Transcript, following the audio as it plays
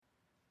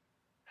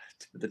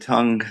The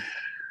tongue,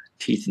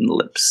 teeth, and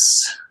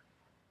lips.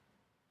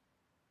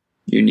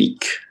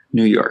 Unique,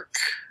 New York.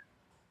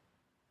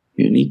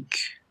 Unique,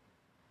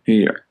 New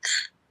York.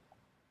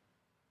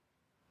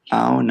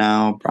 Oh,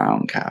 now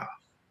brown cow.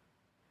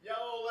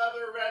 Yellow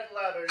leather, red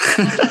leather.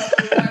 Yellow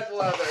leather, red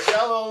leather.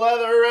 Yellow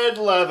leather, red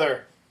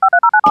leather.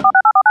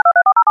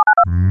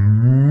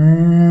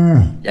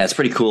 Yeah, it's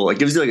pretty cool. It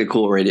gives you like a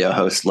cool radio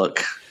host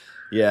look.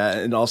 Yeah,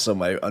 and also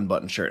my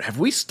unbuttoned shirt. Have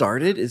we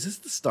started? Is this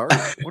the start?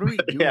 What are we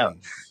doing? Yeah.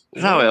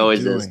 That's how it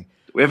always is.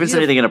 We haven't said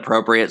anything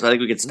inappropriate, so I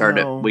think we could start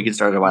it. We can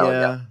start it a while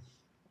ago.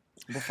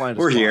 We'll find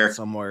We're here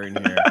somewhere in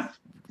here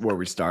where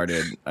we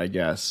started, I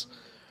guess.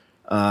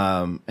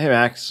 Hey,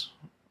 Max.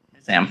 Hey,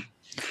 Sam.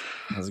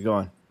 How's it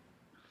going?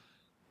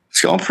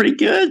 It's going pretty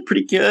good.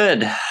 Pretty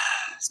good.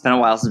 It's been a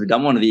while since we've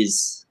done one of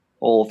these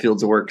old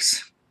Fields of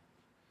Works.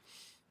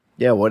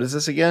 Yeah, what is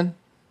this again?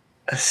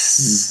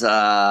 This is,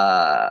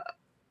 wow.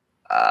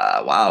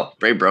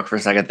 Brain broke for a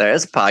second there.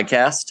 It's a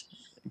podcast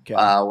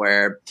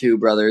where two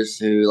brothers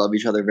who love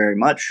each other very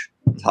much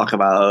talk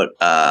about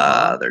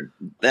their...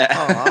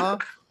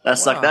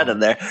 Let's suck that in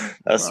there.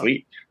 That's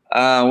sweet.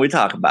 We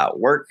talk about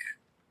work.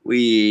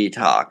 We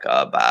talk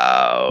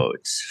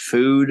about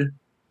food.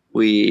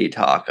 We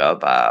talk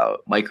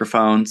about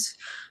microphones.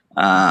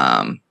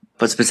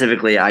 But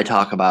specifically, I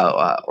talk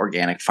about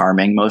organic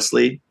farming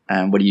mostly.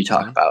 And what do you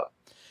talk about?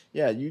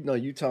 Yeah,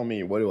 you tell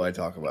me. What do I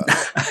talk about?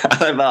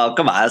 Well,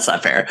 come on, that's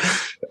not fair.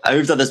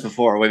 We've done this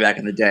before, way back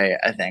in the day,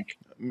 I think.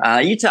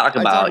 You talk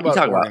about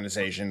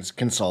organizations,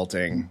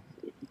 consulting.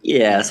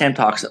 Yeah, Sam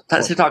talks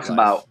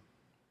about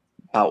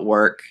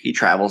work. He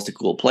travels to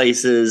cool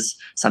places.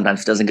 Sometimes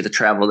he doesn't get to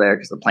travel there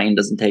because the plane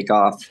doesn't take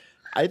off.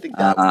 I think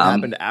that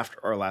happened after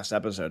our last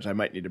episode, so I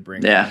might need to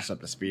bring us up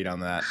to speed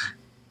on that.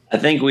 I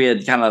think we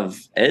had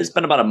it's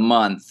been about a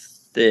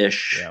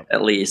month-ish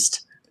at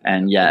least.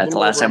 And yeah, the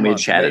last time we had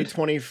chatted.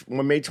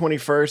 May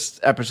 21st,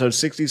 episode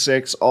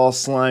 66, all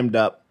slimed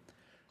up.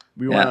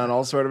 We went on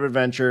all sort of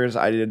adventures.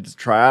 I did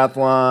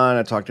triathlon.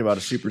 I talked about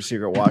a super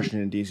secret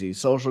Washington, D.C.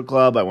 social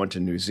club. I went to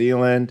New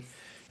Zealand.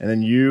 And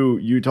then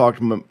you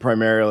talked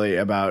primarily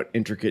about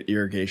intricate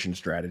irrigation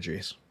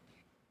strategies.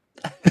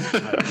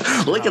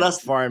 Look at us.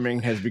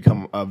 Farming has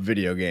become a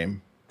video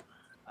game.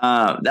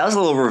 That was a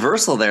little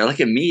reversal there.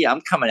 Look at me.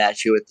 I'm coming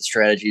at you with the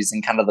strategies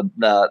and kind of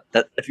the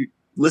if you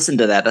listen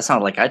to that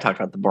sounded like I talked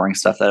about the boring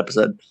stuff that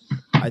episode.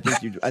 I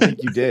think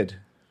you did.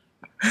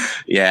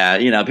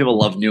 Yeah, people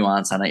love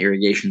nuance on an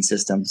irrigation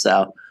system,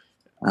 so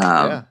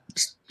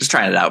just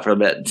trying it out for a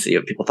bit and see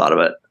what people thought of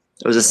it.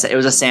 It was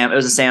a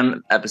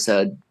Sam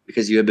episode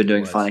because you have been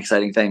doing fun,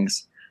 exciting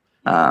things.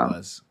 It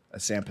was a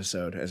Sam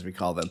episode, as we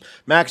call them.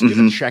 Max, do you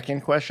have a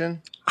check-in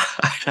question?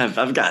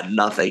 I've got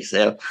nothing,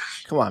 Sam.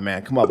 Come on,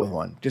 man, come up with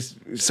one. Just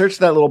search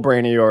that little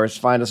brain of yours.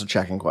 Find us a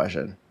check-in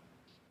question.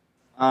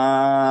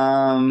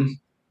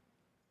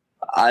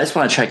 I just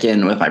want to check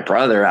in with my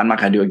brother. I'm not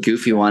going to do a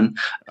goofy one.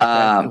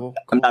 Cool.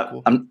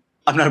 I'm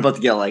not about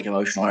to get like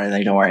emotional or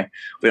anything. Don't worry.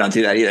 We don't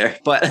do that either.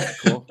 But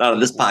not on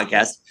this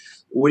podcast.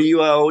 What are you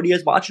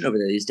guys watching over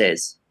there these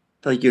days?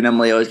 I feel like you and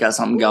Emily always got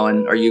something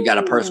going, or you got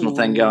a personal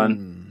thing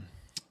going.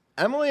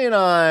 Emily and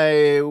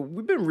I,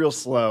 we've been real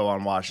slow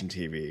on watching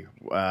TV.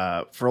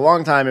 For a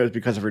long time, it was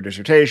because of her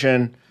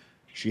dissertation.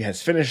 She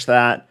has finished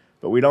that.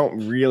 But we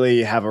don't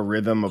really have a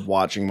rhythm of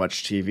watching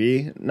much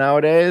TV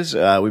nowadays.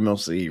 We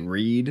mostly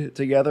read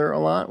together a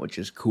lot, which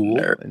is cool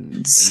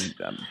and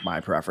my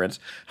preference.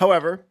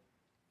 However,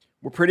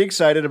 we're pretty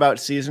excited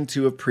about season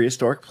 2 of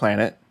Prehistoric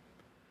Planet.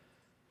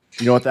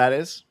 You know what that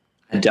is?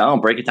 I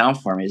don't. Break it down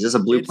for me. Is this a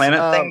Blue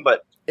Planet thing?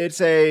 But it's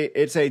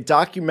a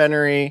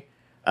documentary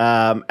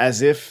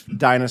as if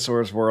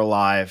dinosaurs were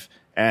alive.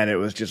 And it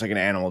was just like an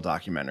animal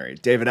documentary.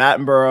 David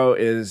Attenborough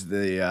is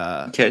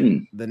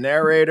the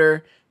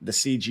narrator. The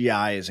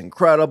CGI is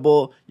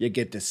incredible. You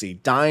get to see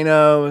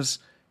dinos.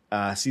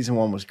 Season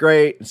 1 was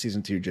great, and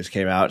season 2 just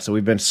came out. So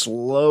we've been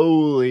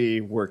slowly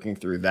working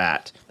through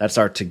that. That's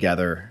our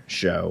together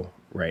show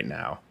right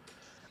now.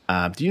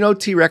 Do you know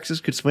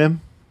T-Rexes could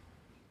swim?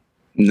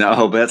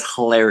 No, but that's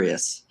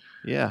hilarious.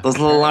 Yeah. Those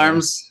little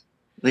arms,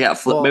 they got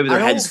maybe their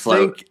heads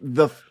float.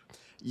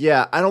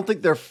 I don't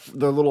think their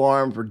little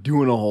arms were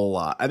doing a whole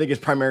lot. I think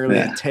it's primarily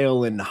a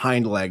tail and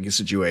hind leg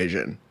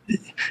situation.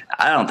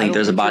 I don't think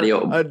there's a body.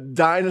 A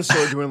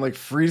dinosaur doing like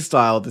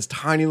freestyle with this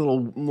tiny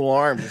little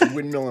arm just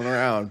windmilling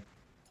around.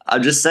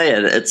 I'm just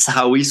saying, it's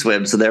how we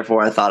swim. So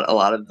therefore, I thought a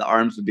lot of the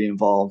arms would be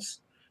involved.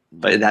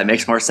 But that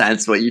makes more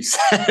sense what you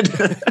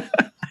said.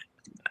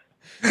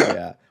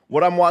 Yeah.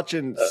 What I'm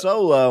watching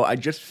solo, I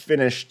just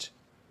finished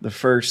the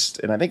first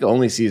and I think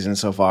only season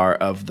so far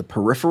of The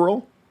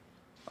Peripheral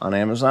on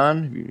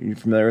Amazon. You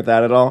familiar with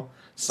that at all?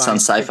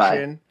 Sounds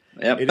sci-fi.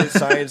 Yep. It is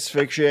science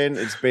fiction.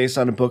 It's based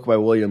on a book by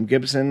William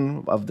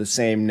Gibson of the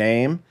same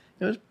name.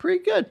 It was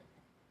pretty good.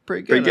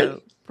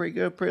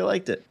 Pretty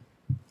liked it.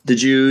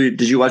 Did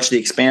you watch The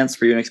Expanse?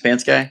 Were you an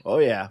Expanse guy? Oh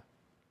yeah.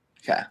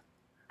 Okay.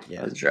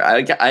 Yeah, sure.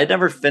 I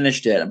never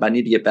finished it, but I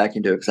need to get back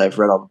into it because I've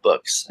read all the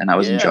books and I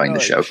was enjoying the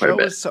show quite a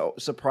bit. Was so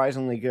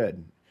surprisingly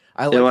good.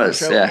 I liked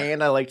the show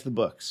and I liked the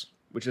books.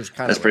 which is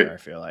kind of rare, I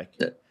feel like.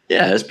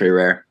 Yeah, that's pretty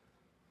rare.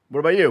 What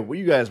about you? What are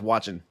you guys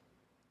watching?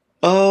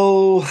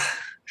 Oh,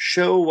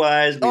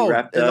 show-wise, we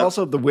wrapped up. And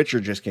also The Witcher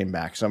just came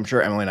back, so I'm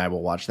sure Emily and I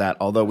will watch that,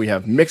 although we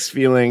have mixed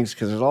feelings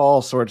because there's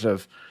all sorts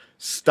of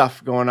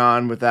stuff going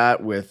on with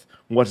that, with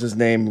what's his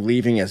name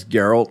leaving as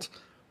Geralt,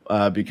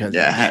 because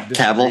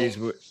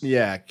Cavill.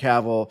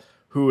 Cavill,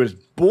 who is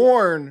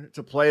born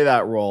to play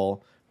that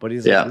role, but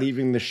he's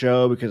leaving the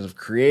show because of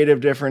creative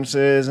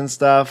differences and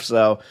stuff.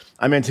 So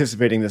I'm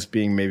anticipating this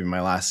being maybe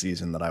my last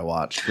season that I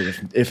watch.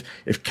 If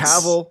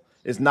Cavill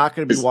is not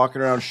going to be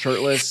walking around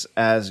shirtless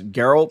as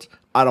Geralt,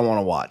 I don't want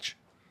to watch.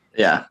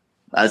 Yeah,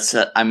 I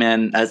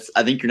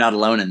think you're not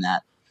alone in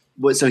that.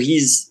 So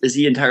is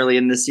he entirely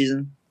in this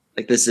season?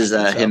 Like this is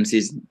him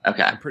season?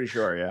 Okay, I'm pretty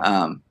sure.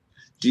 Yeah.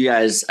 Do you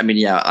guys? I mean,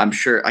 yeah, I'm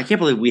sure. I can't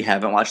believe we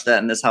haven't watched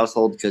that in this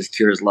household because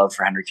Kira's love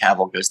for Henry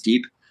Cavill goes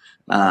deep.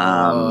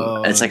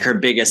 It's like her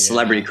biggest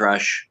celebrity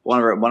crush,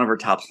 one of her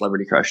top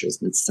celebrity crushes.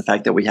 It's the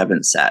fact that we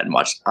haven't sat and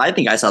watched. I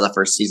think I saw the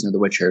first season of The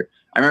Witcher.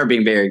 I remember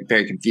being very,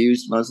 very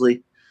confused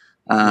mostly.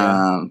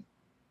 I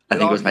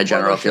think it was my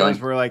general feeling.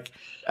 Where like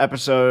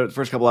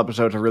first couple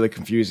episodes are really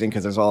confusing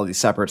because there's all these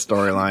separate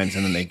storylines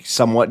and then they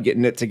somewhat get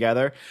knit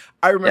together.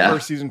 I remember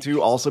season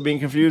 2 also being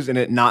confused and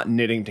it not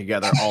knitting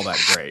together all that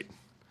great.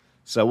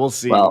 So we'll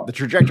see. Well, the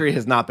trajectory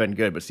has not been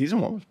good, but season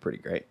 1 was pretty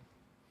great.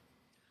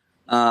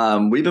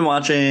 We've been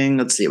watching.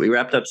 Let's see. We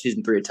wrapped up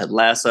season 3 of Ted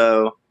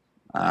Lasso.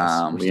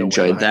 We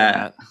enjoyed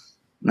that.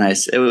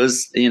 Nice. It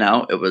was,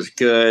 it was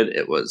good.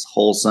 It was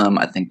wholesome.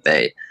 I think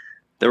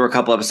there were a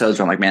couple episodes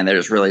where I'm like, man, they're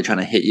just really trying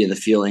to hit you in the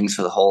feelings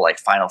for the whole like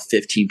final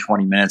 15,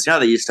 20 minutes.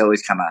 They used to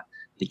always kind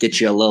of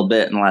get you a little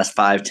bit in the last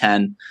 5,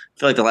 10. I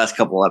feel like the last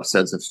couple of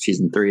episodes of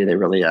season 3, they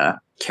really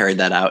carried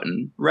that out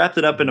and wrapped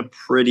it up in a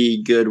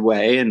pretty good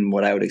way and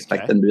what I would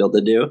expect them to be able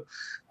to do.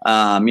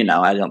 I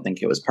don't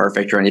think it was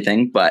perfect or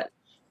anything, but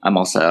I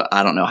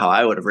don't know how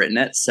I would have written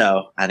it.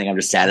 So I think I'm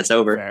just sad it's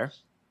over.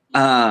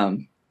 Fair.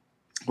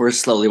 We're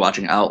slowly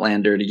watching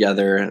Outlander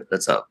together.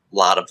 That's a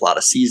lot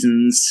of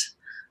seasons.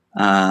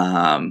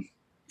 A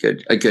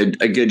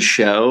good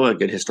show, a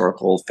good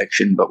historical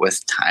fiction, but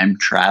with time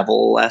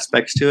travel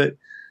aspects to it.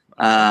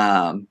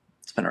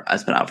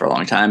 It's been out for a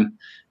long time.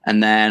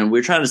 And then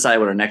we're trying to decide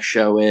what our next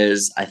show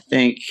is. I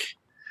think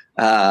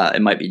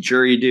it might be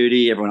Jury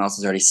Duty. Everyone else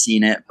has already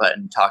seen it,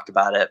 and talked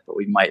about it, but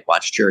we might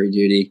watch Jury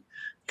Duty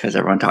because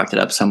everyone talked it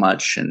up so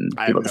much, and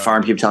people at the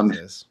farm keep telling me,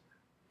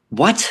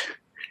 "What?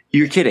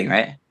 You're kidding,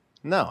 right?"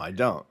 No, I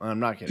don't. I'm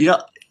not kidding.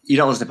 You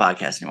don't listen to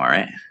podcasts anymore,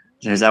 right?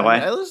 Is that why?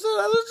 I listen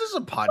to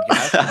some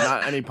podcasts,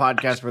 not any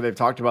podcast where they've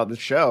talked about the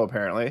show.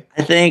 Apparently,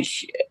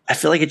 I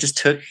feel like it just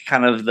took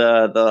kind of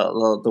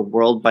the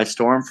world by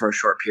storm for a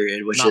short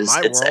period, which not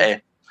my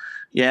world.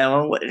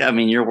 Well, I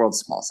mean, your world's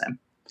small, Sam.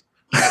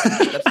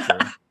 That's true.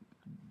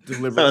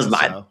 Deliberately that was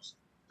mine.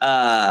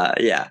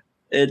 Yeah.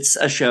 It's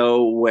a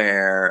show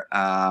where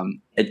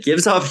it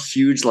gives off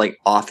huge like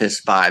office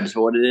vibes,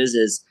 but what it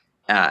is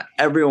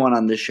everyone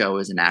on this show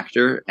is an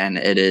actor, and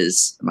it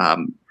is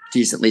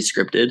decently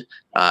scripted.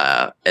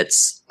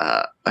 It's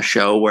a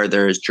show where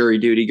there's jury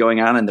duty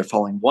going on, and they're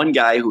following one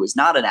guy who is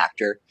not an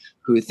actor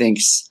who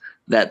thinks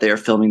that they are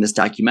filming this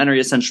documentary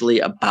essentially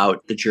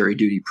about the jury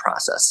duty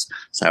process.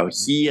 So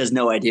he has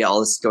no idea all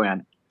this is going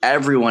on.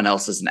 Everyone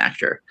else is an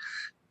actor.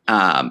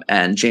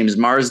 And James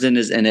Marsden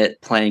is in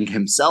it playing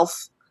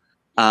himself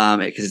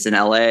because it's in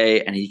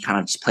LA, and he kind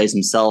of just plays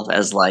himself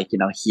as like,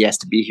 he has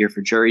to be here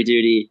for jury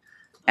duty.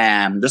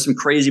 And there's some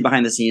crazy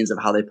behind the scenes of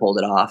how they pulled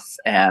it off.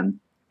 And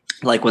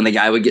like when the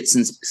guy would get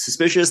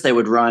suspicious, they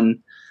would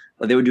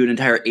do an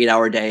entire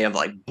 8-hour day of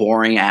like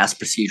boring ass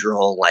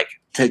procedural, like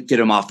to get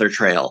him off their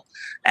trail.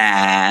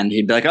 And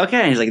he'd be like, okay.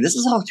 And he's like, this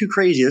is all too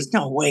crazy. There's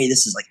no way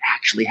this is like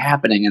actually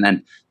happening. And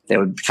then they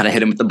would kind of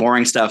hit him with the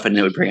boring stuff and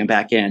it would bring him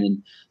back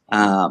in.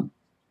 And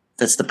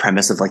that's the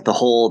premise of like the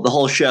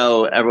whole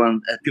show.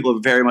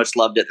 People very much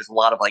loved it. There's a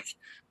lot of like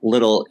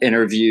little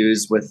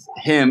interviews with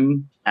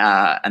him.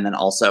 And then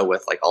also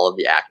with like all of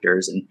the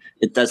actors, and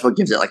that's what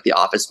gives it like the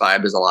Office vibe.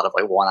 There's a lot of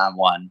like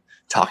one-on-one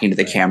talking to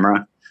the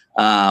camera.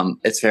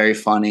 It's very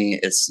funny.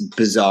 It's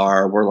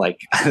bizarre. I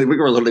think we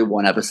were literally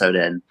one episode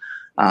in,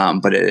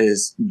 but it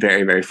is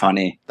very, very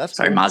funny. That's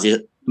sorry, cool.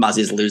 Mozzie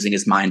is losing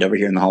his mind over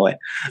here in the hallway.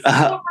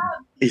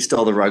 He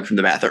stole the rug from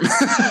the bathroom.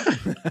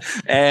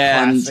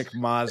 And classic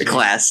Mozzie.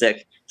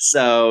 Classic.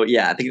 So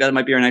yeah, I think that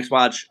might be our next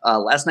watch.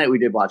 Last night we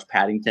did watch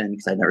Paddington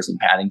because I'd never seen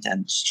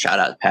Paddington. Shout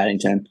out to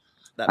Paddington.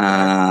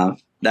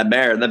 That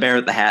bear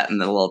with the hat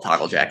and the little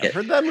toggle jacket. I've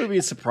heard that movie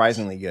is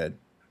surprisingly good.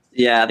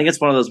 Yeah, I think it's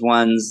one of those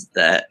ones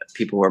that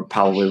people were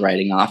probably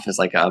writing off as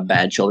like a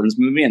bad children's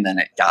movie, and then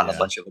it got a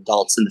bunch of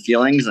adults in the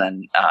feelings,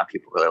 and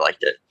people really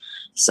liked it.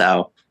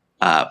 So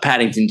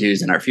Paddington 2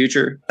 is in our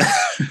future.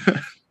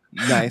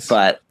 Nice,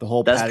 but the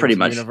whole that's Paddington pretty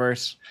much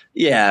universe.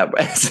 Yeah,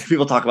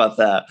 people talk about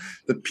the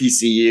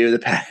PCU, the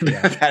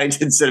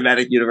Paddington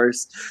Cinematic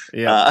Universe.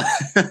 Yeah.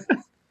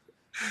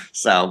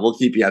 So we'll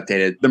keep you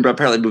updated.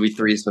 Apparently, movie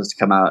 3 is supposed to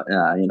come out,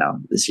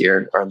 this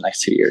year or the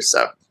next 2 years.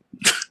 So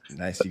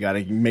nice. You got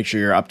to make sure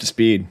you're up to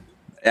speed.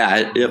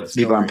 Yeah,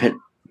 people aren't.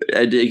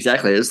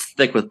 Exactly. It's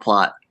thick with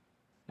plot.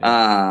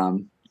 Yeah.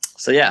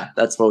 So yeah,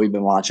 that's what we've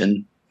been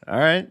watching. All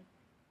right.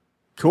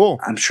 Cool.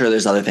 I'm sure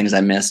there's other things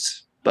I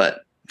missed,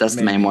 but that's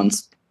the main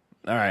ones.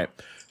 All right.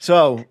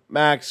 So,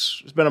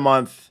 Max, it's been a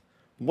month.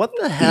 What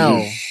the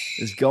hell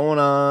is going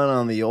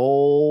on the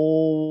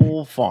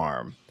old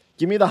farm?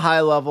 Give me the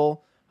high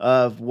level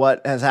of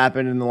what has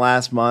happened in the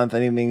last month,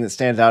 anything that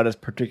stands out as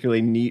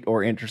particularly neat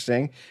or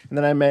interesting, and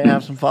then I may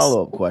have some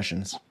follow-up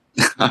questions.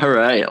 All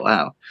right.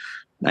 Wow.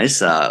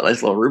 Nice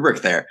little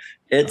rubric there.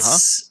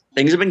 Things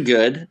have been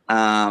good.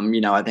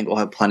 I think we'll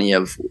have plenty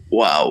of,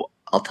 I'll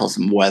tell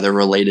some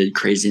weather-related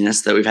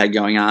craziness that we've had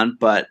going on,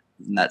 but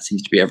that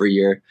seems to be every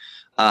year.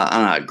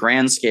 On a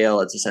grand scale,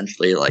 it's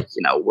essentially like,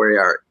 we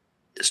are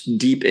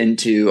deep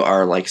into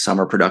our like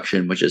summer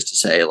production, which is to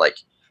say like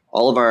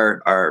all of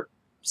our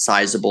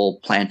sizable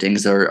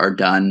plantings are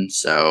done.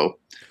 So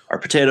our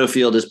potato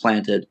field is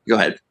planted. Go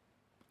ahead.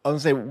 I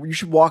was going to say, you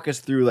should walk us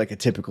through like a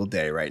typical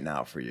day right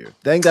now for you.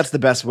 I think that's the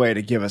best way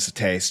to give us a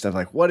taste of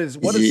like, what does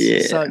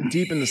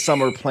deep in the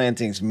summer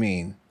plantings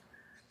mean?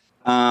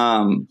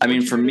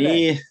 For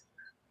me,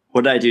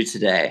 what did I do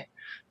today?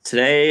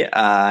 Today,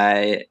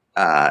 I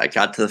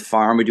got to the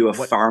farm. We do a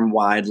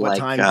farm-wide. What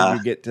time did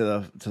you get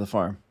to the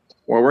farm?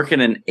 We're working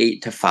an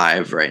 8 to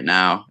 5 right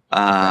now.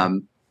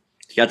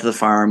 Got to the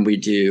farm. We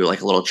do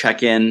like a little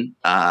check-in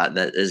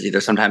that is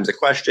either sometimes a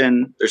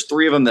question. There's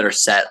 3 of them that are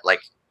set.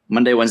 Like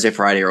Monday, Wednesday,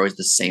 Friday are always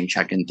the same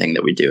check-in thing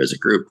that we do as a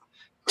group.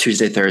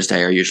 Tuesday,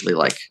 Thursday are usually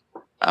like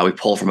we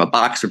pull from a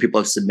box where people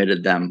have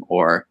submitted them,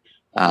 or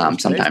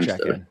sometimes.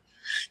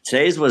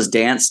 Today's was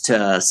Dance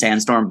to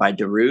Sandstorm by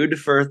Darude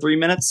for 3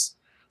 minutes.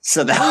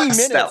 So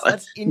that's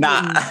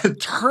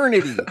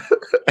eternity.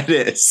 It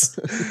is.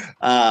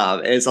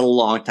 It's a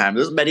long time.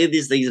 There's many of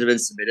these things that have been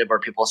submitted where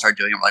people start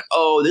doing them like,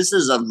 oh, this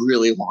is a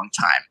really long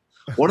time.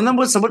 One of them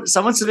was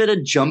someone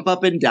submitted jump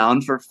up and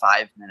down for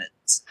 5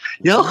 minutes.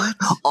 You know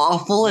how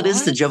awful it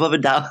is to jump up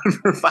and down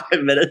for 5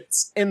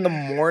 minutes. In the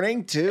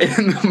morning too?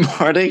 In the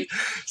morning.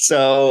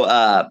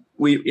 So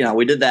we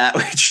did that.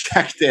 We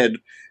checked in,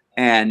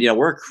 and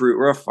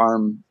we're a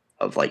farm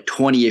of like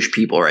 20-ish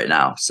people right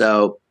now.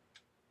 So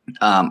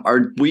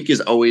our week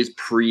is always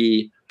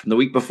from the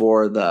week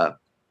before. We have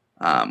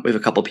a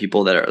couple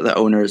people that are the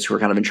owners who are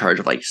kind of in charge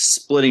of like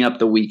splitting up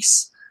the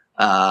week's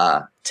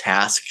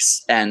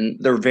tasks, and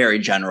they're very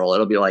general.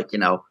 It'll be like,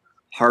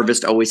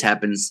 harvest always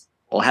happens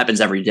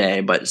every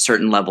day, but a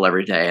certain level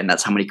every day, and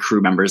that's how many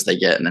crew members they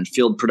get. And then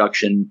field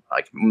production,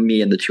 like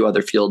me and the 2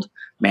 other field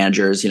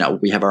managers,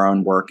 we have our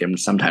own work, and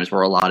sometimes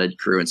we're allotted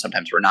crew and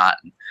sometimes we're not.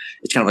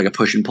 It's kind of like a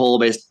push and pull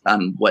based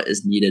on what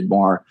is needed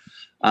more.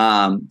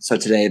 So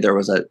today there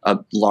was a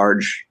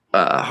large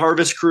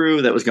harvest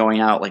crew that was going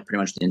out, like pretty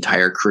much the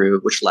entire crew,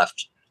 which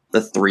left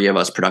the 3 of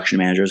us production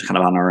managers kind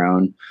of on our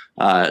own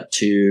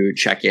to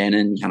check in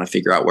and kind of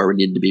figure out where we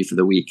needed to be for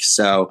the week.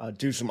 So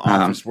do some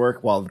office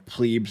work while the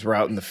plebes were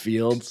out in the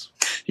fields.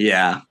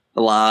 Yeah,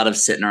 a lot of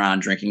sitting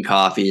around drinking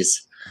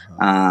coffees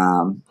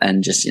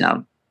and just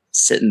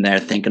sitting there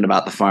thinking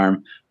about the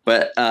farm.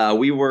 But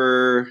we've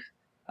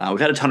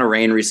had a ton of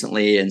rain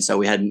recently, and so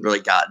we hadn't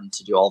really gotten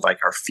to do all of like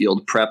our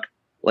field prep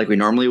like we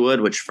normally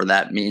would, which for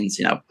that means,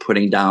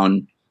 putting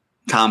down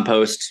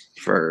compost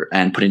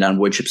and putting down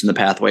wood chips in the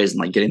pathways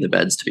and like getting the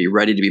beds to be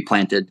ready to be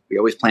planted. We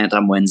always plant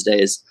on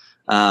Wednesdays.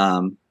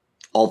 All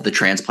of the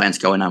transplants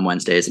going on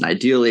Wednesdays. And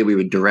ideally we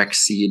would direct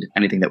seed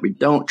anything that we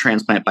don't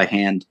transplant by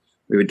hand.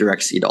 We would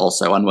direct seed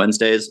also on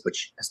Wednesdays,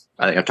 which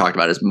I think I've talked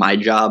about is my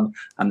job.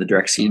 I'm the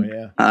direct seed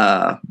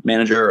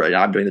manager.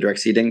 I'm doing the direct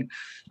seeding.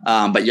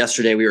 But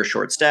yesterday we were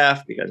short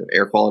staffed because of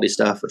air quality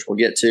stuff, which we'll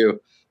get to.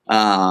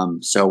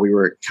 So we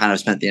were kind of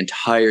spent the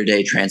entire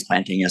day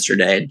transplanting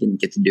yesterday. Didn't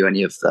get to do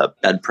any of the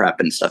bed prep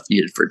and stuff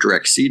needed for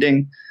direct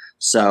seeding.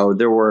 So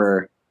there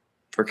were,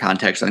 for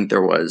context, I think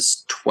there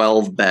was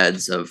 12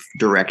 beds of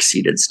direct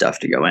seeded stuff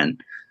to go in,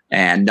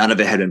 and none of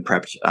it had been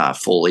prepped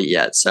fully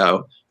yet.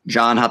 So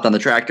John hopped on the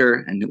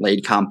tractor and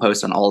laid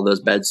compost on all of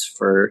those beds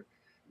for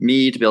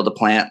me to be able to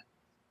plant.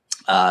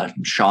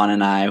 Sean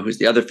and I, who's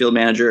the other field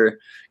manager,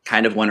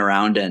 kind of went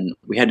around, and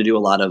we had to do a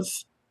lot of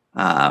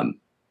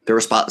there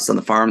were spots on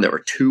the farm that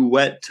were too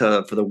wet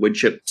for the wood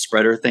chip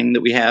spreader thing that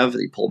we have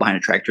that you pull behind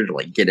a tractor to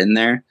like get in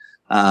there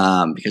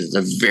because it's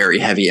a very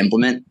heavy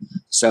implement.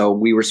 So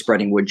we were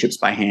spreading wood chips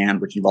by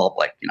hand, which involved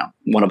like,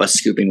 one of us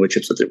scooping wood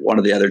chips with one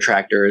of the other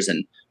tractors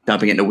and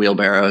dumping it into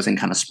wheelbarrows and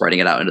kind of spreading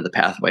it out into the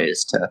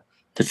pathways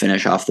to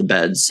finish off the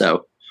beds.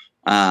 So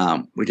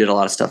we did a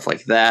lot of stuff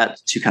like that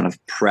to kind of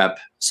prep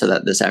so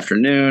that this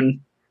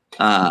afternoon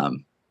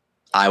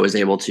I was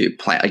able to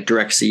plant, like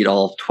direct seed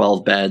all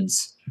 12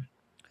 beds,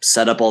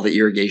 set up all the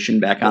irrigation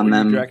back on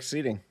them. Direct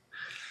seeding.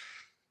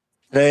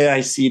 Today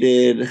I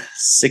seeded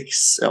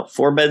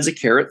 4 beds of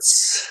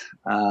carrots,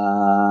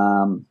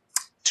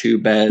 2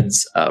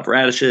 beds of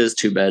radishes,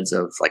 2 beds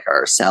of like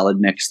our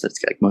salad mix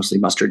that's like mostly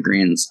mustard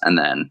greens, and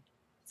then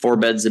 4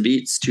 beds of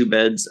beets, 2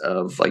 beds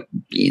of like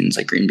beans,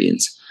 like green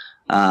beans.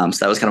 So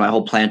that was kind of my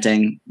whole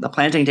planting. The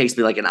planting takes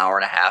me like an hour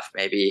and a half,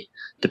 maybe,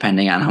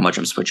 depending on how much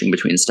I'm switching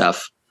between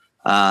stuff.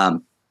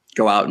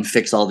 go out and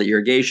fix all the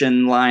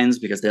irrigation lines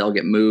because they all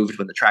get moved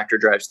when the tractor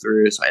drives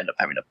through. So I end up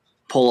having to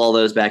pull all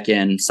those back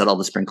in, set all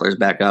the sprinklers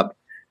back up,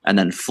 and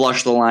then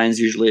flush the lines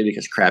usually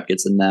because crap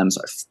gets in them.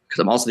 So because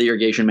I'm also the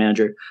irrigation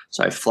manager,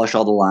 so I flush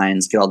all the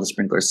lines, get all the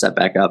sprinklers set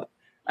back up,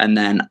 and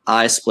then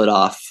I split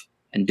off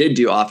and did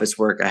do office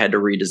work. I had to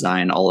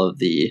redesign all of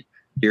the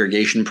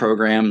irrigation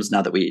programs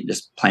now that we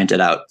just planted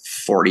out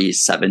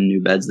 47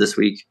 new beds this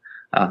week.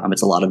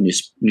 It's a lot of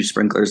new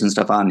sprinklers and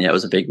stuff on. Yeah, it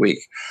was a big week.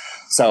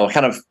 So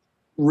kind of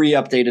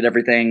re-updated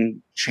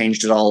everything,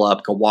 changed it all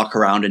up, go walk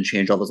around and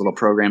change all those little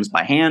programs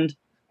by hand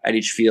at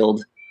each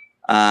field.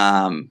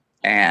 And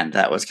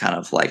that was kind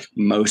of like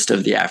most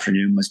of the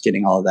afternoon was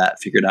getting all of that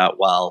figured out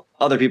while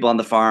other people on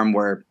the farm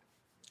were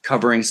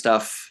covering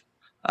stuff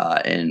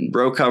in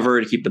row cover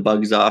to keep the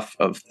bugs off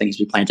of things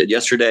we planted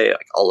yesterday.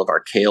 Like all of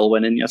our kale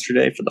went in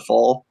yesterday for the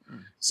fall.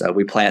 So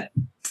we plant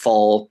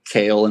fall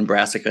kale and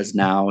brassicas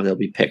now. They'll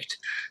be picked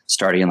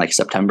starting in like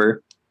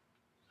September,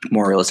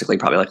 more realistically,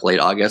 probably like late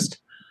August.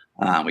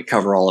 We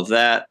cover all of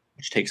that,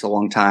 which takes a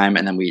long time.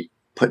 And then we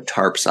put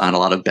tarps on a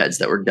lot of beds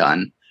that were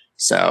done.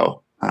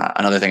 So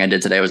another thing I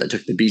did today was I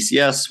took the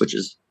BCS, which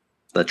is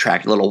the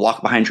little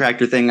walk behind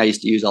tractor thing I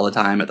used to use all the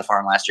time at the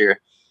farm last year,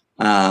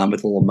 with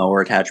a little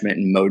mower attachment,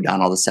 and mowed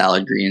down all the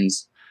salad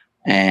greens.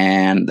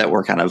 And that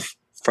were kind of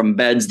from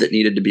beds that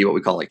needed to be what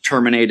we call like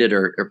terminated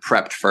or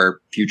prepped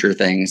for future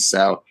things.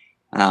 So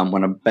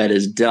when a bed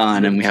is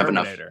done and we have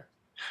enough.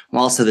 I'm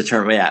also the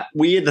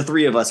the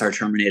three of us are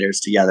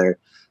terminators together.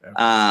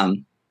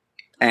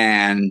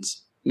 And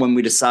when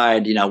we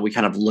decide, we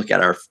kind of look at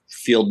our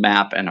field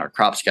map and our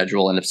crop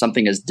schedule. And if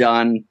something is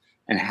done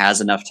and has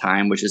enough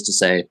time, which is to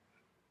say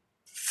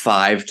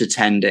 5 to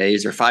 10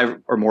 days or 5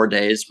 or more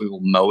days, we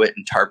will mow it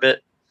and tarp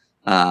it.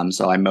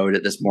 So I mowed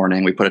it this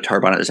morning. We put a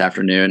tarp on it this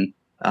afternoon,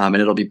 and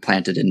it'll be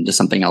planted into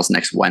something else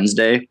next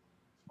Wednesday.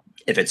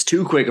 If it's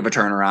too quick of a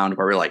turnaround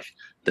where we're like,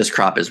 this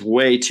crop is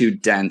way too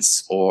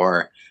dense,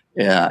 or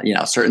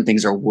certain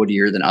things are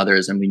woodier than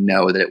others, and we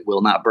know that it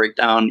will not break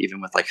down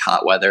even with like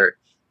hot weather.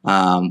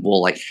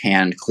 We'll like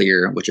hand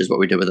clear, which is what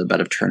we did with a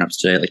bed of turnips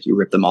today. Like you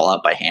rip them all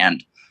out by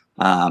hand,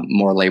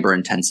 more labor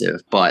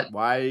intensive. But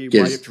why do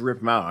you have to rip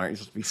them out? Aren't you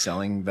supposed to be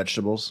selling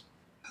vegetables?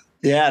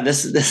 Yeah,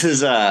 this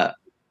is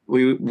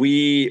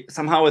we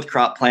somehow with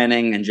crop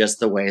planning and just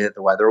the way that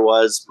the weather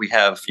was, we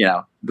have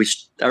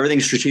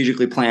everything's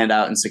strategically planned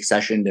out in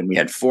succession, and we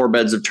had 4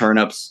 beds of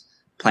turnips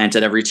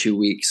planted every 2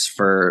 weeks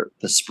for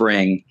the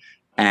spring,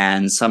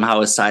 and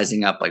somehow is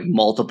sizing up like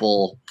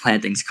multiple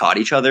plantings caught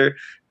each other.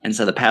 And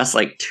so the past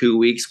like 2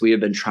 weeks, we have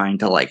been trying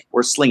to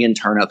we're slinging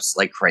turnips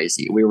like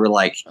crazy. We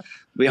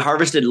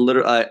harvested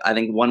literally, I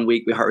think 1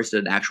 week we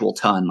harvested an actual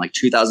ton, like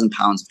 2,000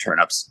 pounds of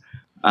turnips.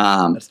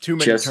 That's too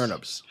many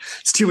turnips.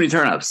 It's too many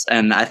turnips.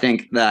 And I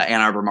think the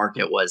Ann Arbor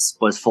market was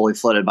fully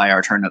flooded by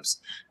our turnips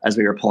as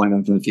we were pulling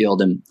them from the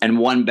field. And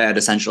one bed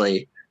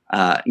essentially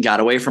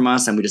got away from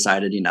us, and we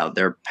decided,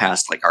 they're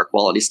past like our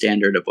quality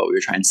standard of what we were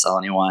trying to sell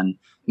anyone.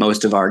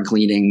 Most of our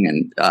gleaning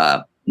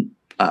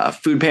and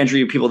food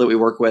pantry people that we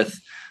work with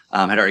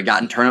had already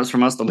gotten turnips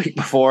from us the week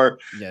before.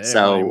 Yeah,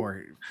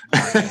 so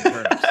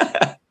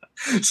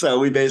so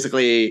we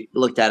basically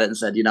looked at it and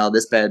said,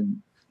 this bed,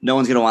 no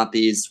one's going to want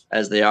these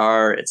as they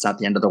are. It's not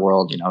the end of the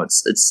world.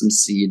 It's some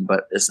seed,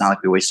 but it's not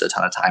like we wasted a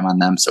ton of time on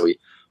them. So we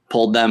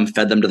pulled them,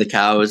 fed them to the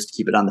cows to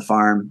keep it on the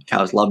farm.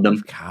 Cows loved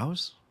them.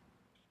 Cows?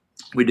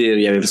 We do.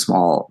 Yeah, we have a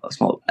small.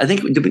 I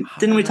think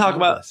didn't we talk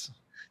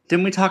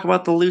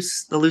about the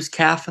loose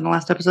calf in the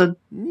last episode?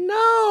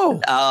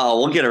 No. Oh,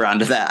 we'll get around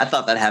to that. I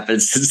thought that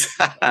happened since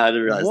I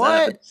didn't realize that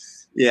happened.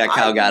 Yeah,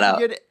 cow got out.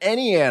 Get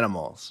any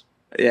animals?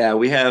 Yeah,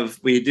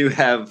 we do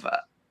have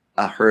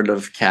a herd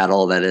of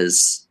cattle that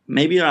is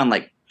maybe around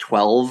like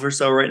 12 or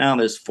so right now.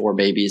 There's 4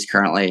 babies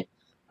currently.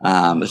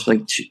 There's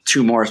like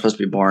 2 more supposed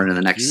to be born in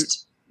the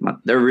next month.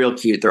 They're real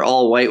cute. They're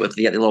all white with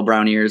the little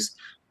brown ears.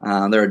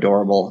 They're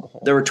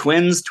adorable. There were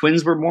twins.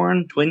 Twins were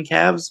born, twin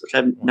calves, which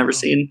I've never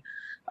seen.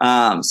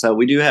 So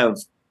we do have,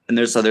 and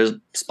there's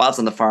spots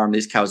on the farm.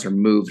 These cows are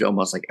moved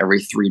almost like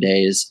every 3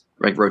 days,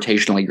 like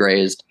rotationally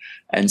grazed.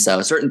 And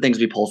so certain things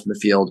we pull from the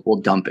field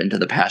we'll dump into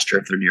the pasture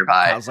if they're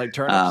nearby. Cows like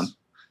turnips.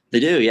 They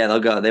do. Yeah, they'll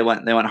go. They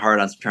went hard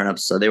on some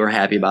turnips, so they were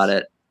happy about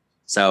it.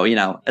 So,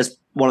 as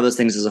one of those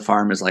things as a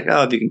farm is like,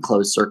 if you can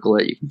close circle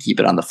it, you can keep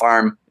it on the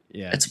farm.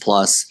 Yeah, it's a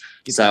plus.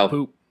 Get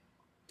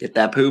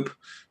that poop.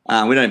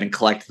 We don't even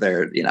collect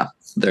their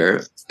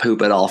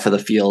poop at all for the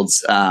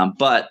fields.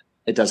 But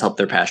it does help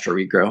their pasture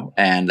regrow.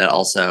 And that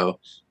also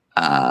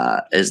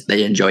is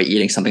they enjoy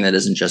eating something that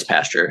isn't just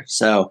pasture.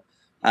 So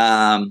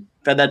fed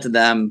that to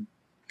them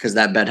because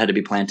that bed had to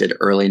be planted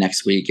early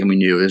next week. And we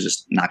knew it was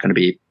just not going to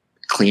be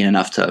clean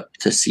enough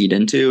to seed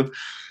into.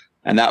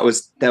 And that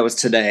was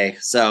today.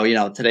 So,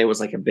 today was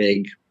like a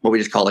big, what we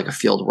just call like a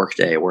field work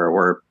day where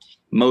we're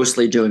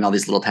mostly doing all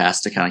these little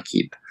tasks to kind of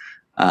keep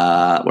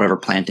whatever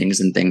plantings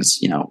and things,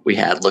 we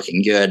had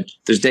looking good.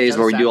 There's days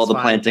where we do all the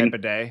planting. Type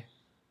of day?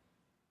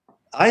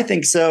 I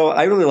think so.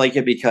 I really like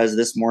it because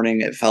this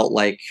morning it felt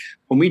like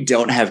when we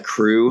don't have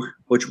crew,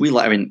 which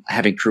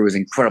having crew is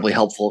incredibly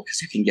helpful because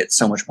you can get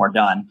so much more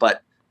done.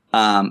 But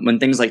when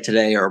things like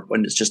today or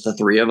when it's just the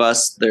three of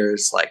us,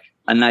 there's like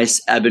a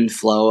nice ebb and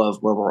flow of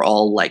where we're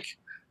all like,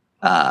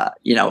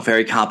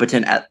 very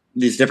competent at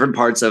these different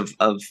parts of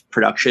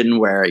production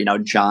where,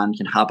 John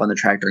can hop on the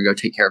tractor and go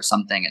take care of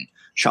something. And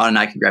Sean and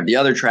I can grab the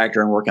other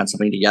tractor and work on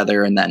something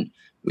together. And then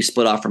we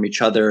split off from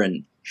each other,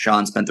 and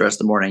Sean spent the rest of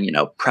the morning,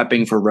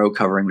 prepping for row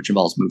covering, which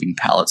involves moving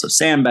pallets of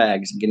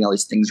sandbags and getting all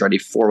these things ready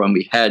for when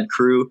we had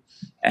crew.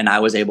 And I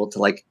was able to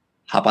like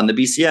hop on the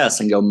BCS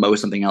and go mow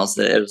something else.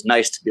 That it was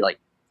nice to be like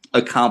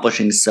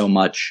accomplishing so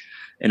much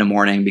in a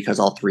morning because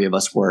all three of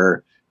us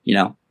were,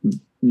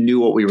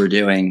 knew what we were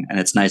doing. And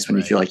it's nice when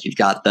you feel like you've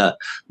got the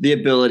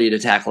ability to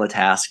tackle a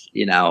task,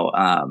 in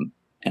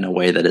a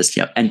way that is,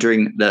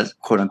 entering the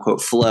quote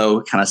unquote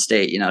flow kind of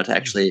state, to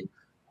actually.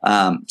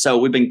 So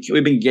we've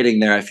been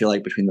getting there, I feel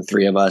like, between the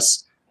three of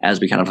us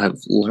as we kind of have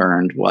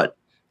learned what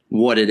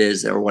it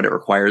is or what it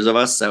requires of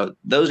us. So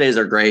those days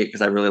are great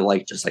because I really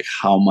like just like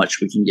how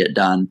much we can get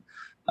done.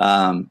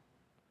 And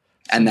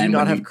then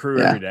not have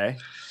crew every day.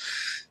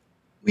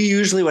 We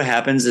usually, what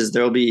happens is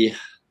there'll be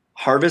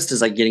harvest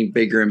is like getting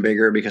bigger and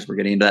bigger because we're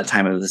getting into that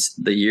time of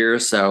the year.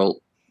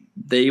 So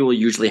they will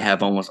usually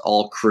have almost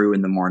all crew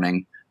in the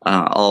morning,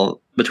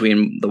 all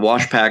between the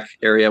wash pack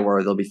area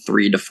where there'll be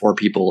 3 to 4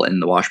 people in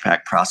the wash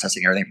pack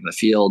processing everything from the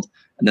field.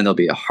 And then there'll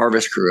be a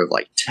harvest crew of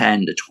like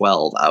 10 to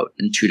 12 out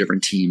in 2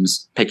 different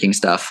teams picking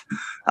stuff,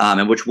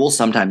 and which we'll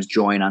sometimes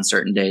join on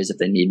certain days if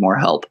they need more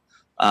help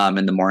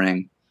in the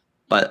morning.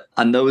 But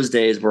on those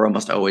days, we're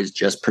almost always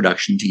just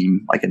production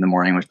team, like in the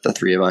morning with the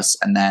 3 of us.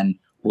 And then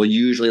we'll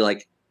usually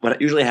what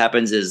usually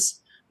happens is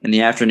in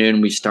the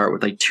afternoon, we start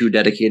with like 2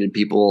 dedicated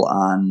people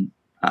on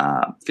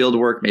field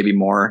work, maybe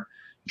more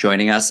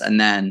joining us. And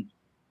then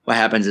what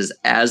happens is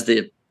as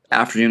the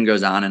afternoon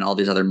goes on and all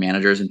these other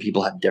managers and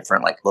people have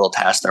different like little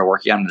tasks they're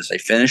working on, and as they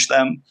finish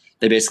them,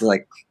 they basically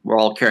like, we're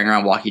all carrying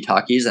around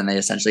walkie-talkies and they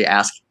essentially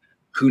ask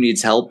who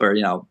needs help or,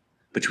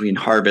 between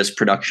harvest,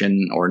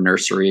 production, or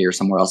nursery or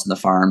somewhere else in the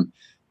farm.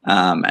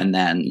 And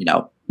then,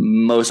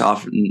 most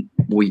often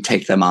we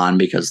take them on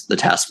because the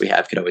tasks we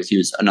have could always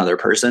use another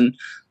person.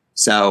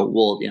 So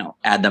we'll,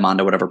 add them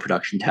onto whatever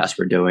production task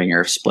we're doing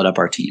or split up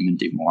our team and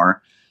do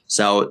more.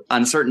 So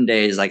on certain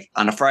days, like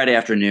on a Friday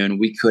afternoon,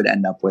 we could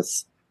end up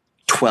with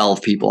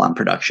 12 people on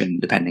production,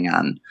 depending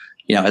on,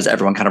 as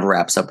everyone kind of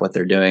wraps up what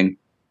they're doing.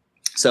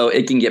 So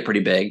it can get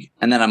pretty big.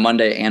 And then on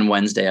Monday and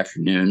Wednesday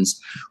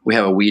afternoons, we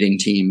have a weeding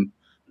team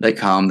that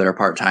are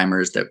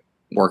part-timers that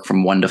work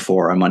from 1 to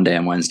 4 on Monday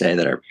and Wednesday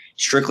that are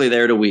strictly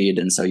there to weed.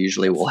 And so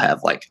usually we'll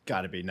have like,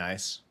 gotta be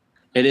nice.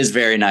 It is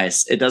very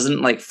nice. It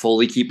doesn't like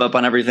fully keep up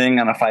on everything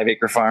on a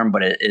 5-acre farm,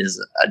 but it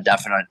is a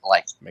definite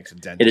like makes a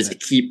dent. It is a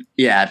keep.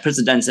 Yeah. It puts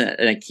a dent in it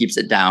and it keeps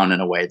it down in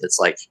a way that's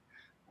like,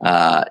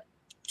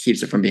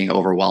 keeps it from being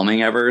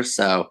overwhelming ever.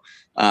 So,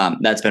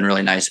 that's been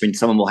really nice. I mean,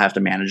 someone will have to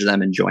manage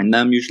them and join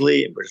them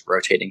usually. We're just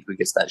rotating who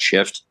gets that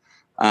shift.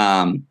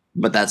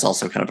 But that's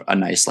also kind of a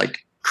nice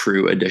like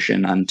crew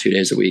addition on 2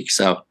 days a week.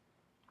 So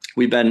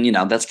we've been,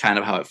 that's kind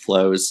of how it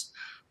flows.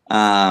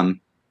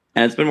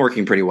 And it's been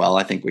working pretty well.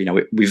 I think,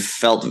 we've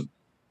felt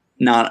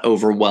not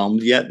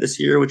overwhelmed yet this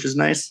year, which is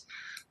nice.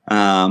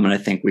 And I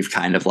think we've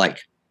kind of like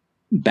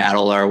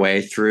battled our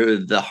way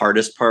through the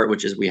hardest part,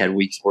 which is we had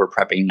weeks where we're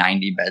prepping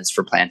 90 beds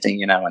for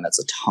planting, and that's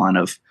a ton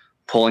of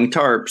pulling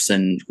tarps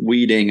and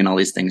weeding and all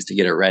these things to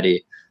get it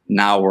ready.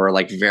 Now we're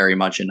like very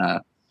much in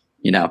a,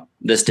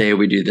 this day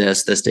we do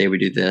this day we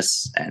do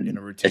this. And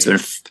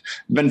it's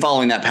been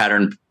following that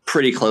pattern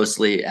pretty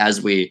closely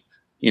as we,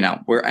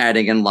 we're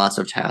adding in lots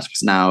of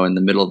tasks now in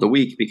the middle of the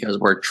week because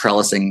we're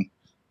trellising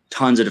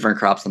tons of different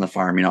crops on the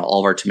farm. All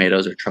of our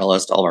tomatoes are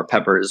trellised, all of our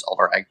peppers, all of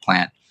our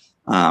eggplant,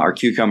 our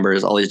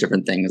cucumbers, all these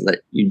different things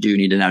that you do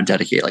need to now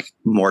dedicate like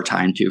more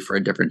time to for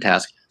a different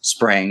task,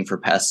 spraying for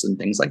pests and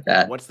things like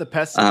that. What's the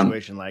pest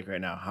situation like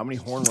right now? How many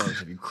hornworms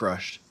have you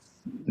crushed?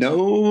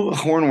 No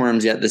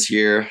hornworms yet this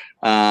year.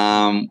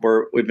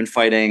 We've been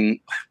fighting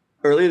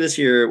earlier this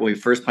year when we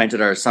first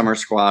planted our summer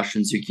squash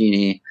and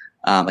zucchini.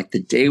 Like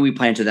the day we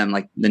planted them,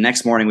 like the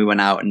next morning we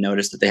went out and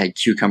noticed that they had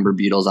cucumber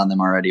beetles on them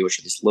already, which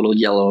are these little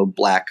yellow,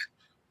 black,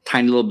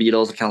 tiny little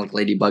beetles, kind of like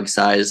ladybug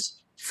sized,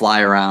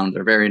 fly around.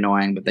 They're very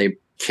annoying, but they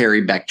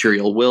carry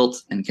bacterial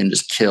wilt and can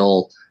just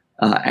kill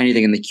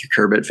anything in the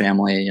cucurbit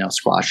family,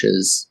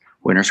 squashes,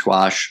 winter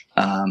squash,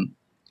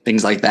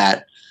 things like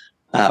that,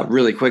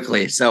 really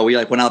quickly. So we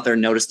like went out there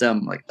and noticed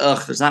them like,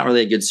 there's not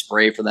really a good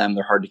spray for them.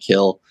 They're hard to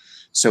kill.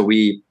 So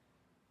we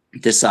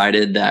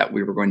decided that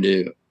we were going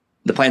to,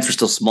 the plants were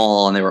still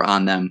small and they were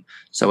on them.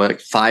 So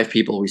like 5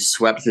 people, we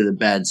swept through the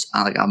beds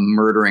on like a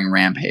murdering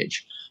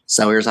rampage.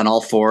 So we were on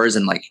all fours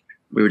and like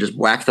we would just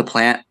whack the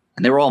plant,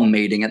 and they were all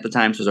mating at the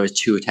time. So there's always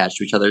 2 attached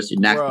to each other. So you'd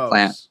knock the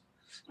plant.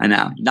 I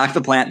know. Knock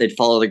the plant, they'd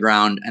follow the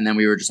ground, and then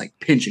we were just like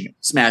pinching them,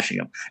 smashing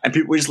them. And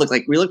we just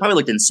probably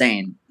looked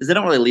insane because they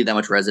don't really leave that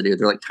much residue.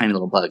 They're like tiny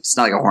little bugs. It's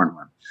not like a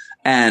hornworm.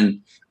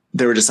 And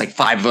there were just like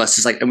 5 of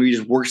us, and we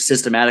just worked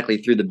systematically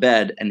through the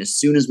bed. And as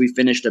soon as we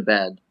finished a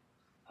bed,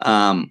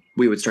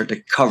 we would start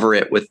to cover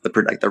it with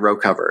the row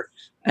cover.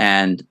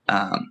 And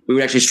we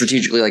would actually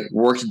strategically like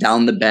work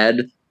down the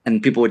bed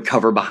and people would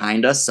cover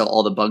behind us. So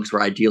all the bugs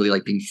were ideally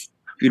like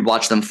you'd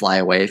watch them fly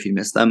away if you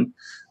missed them.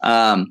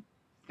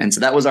 And so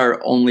that was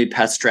our only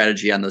pest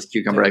strategy on those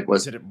cucumber egg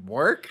was. Did it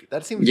work?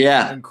 That seems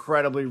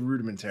incredibly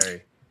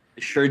rudimentary.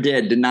 Sure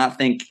did.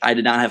 I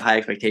did not have high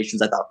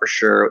expectations. I thought for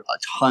sure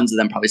tons of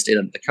them probably stayed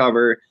under the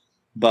cover.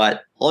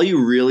 But all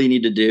you really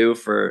need to do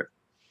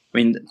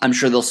I'm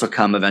sure they'll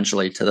succumb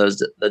eventually to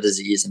the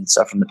disease and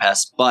stuff from the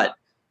pest, but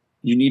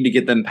you need to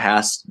get them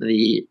past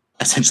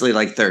essentially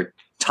like their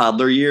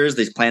toddler years.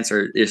 These plants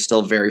are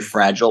still very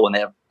fragile when they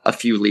have a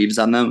few leaves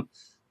on them.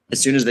 As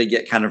soon as they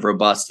get kind of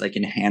robust, they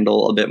can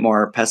handle a bit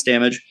more pest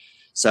damage.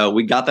 So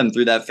we got them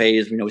through that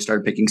phase. We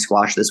started picking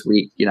squash this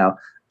week.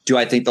 Do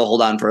I think they'll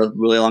hold on for a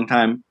really long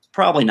time?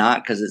 Probably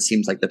not, because it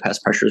seems like the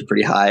pest pressure is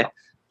pretty high.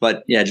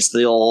 But yeah, just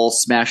the old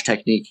smash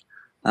technique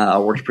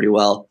worked pretty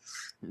well.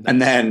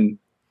 And then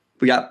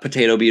we got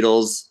potato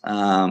beetles,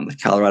 the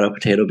Colorado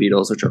potato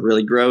beetles, which are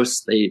really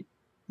gross. They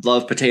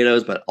love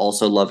potatoes, but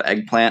also love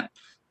eggplant.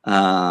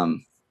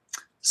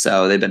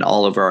 So they've been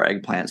all over our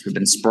eggplants. We've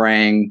been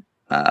spraying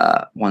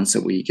once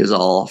a week is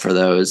all for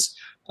those.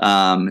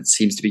 It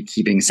seems to be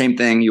keeping same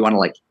thing. You want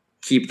to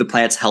keep the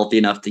plants healthy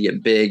enough to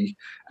get big,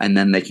 and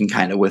then they can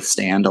kind of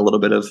withstand a little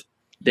bit of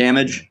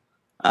damage.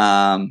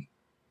 Other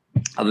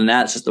than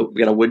that, it's just we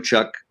got a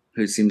woodchuck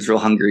who seems real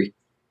hungry.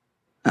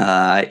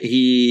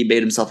 He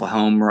made himself a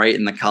home right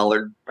in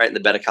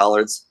the bed of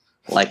collards,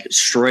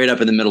 straight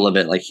up in the middle of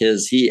it.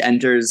 He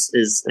enters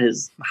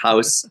his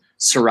house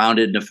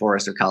surrounded in a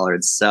forest of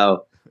collards.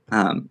 So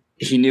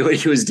he knew what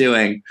he was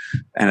doing,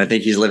 and I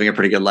think he's living a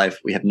pretty good life.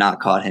 We have not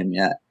caught him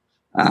yet.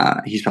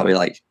 He's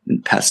probably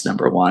pest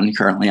number one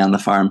currently on the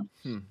farm.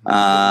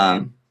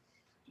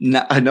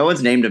 No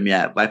one's named him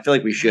yet, but I feel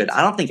like we should.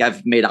 I don't think I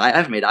haven't made eye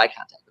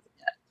contact with him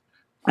yet.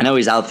 I know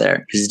he's out there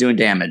because he's doing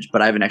damage,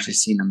 but I haven't actually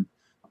seen him.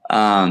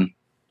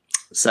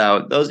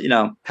 So those,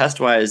 pest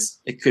wise,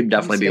 it could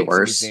definitely be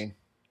worse.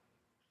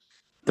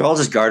 They're all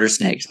just garter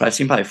snakes, but I've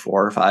seen probably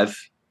 4 or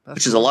 5,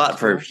 which is a lot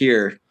for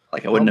here.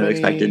 I wouldn't have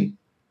expected.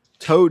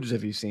 Toads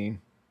have you seen?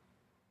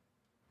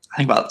 I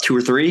think about 2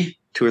 or 3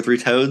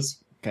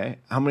 toads. Okay.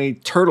 How many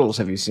turtles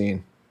have you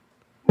seen?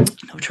 No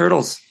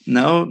turtles.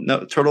 No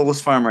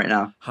turtleless farm right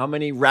now. How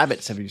many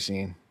rabbits have you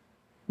seen?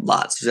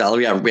 Lots.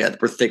 Yeah,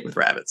 we're thick with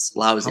rabbits.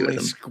 Lousy with them.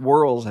 How many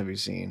squirrels have you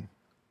seen?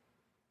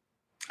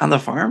 On the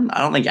farm? I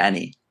don't think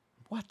any.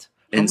 What?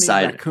 Inside.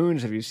 How many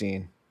raccoons have you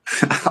seen?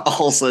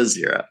 Also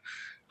 0.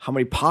 How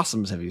many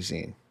possums have you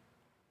seen?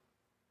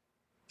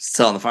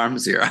 Still on the farm?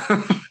 0.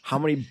 How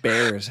many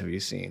bears have you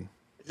seen?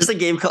 There's a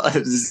game called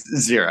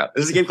 0.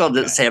 There's a game called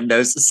Sam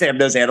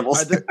Knows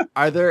Animals.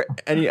 Are there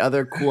any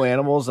other cool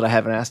animals that I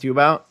haven't asked you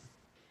about?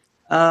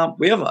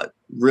 We have a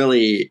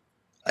really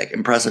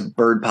impressive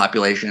bird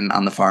population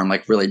on the farm,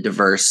 really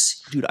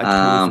diverse. Dude, I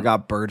totally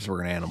forgot birds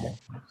were an animal.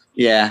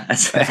 Yeah,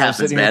 that's what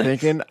happens, man.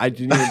 Thinking, I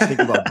didn't even think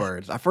about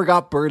birds. I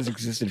forgot birds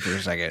existed for a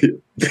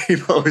second.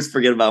 People always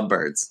forget about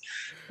birds.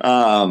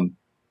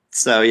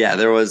 So yeah,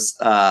 there's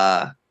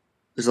a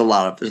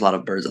lot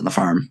of birds on the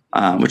farm,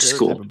 which is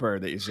cool. What type of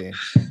bird that you see?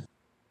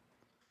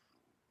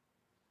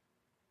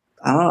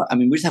 I don't know. I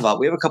mean, we have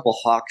a couple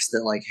hawks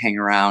that hang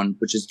around,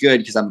 which is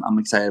good because I'm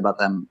excited about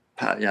them.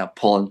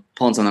 Pulling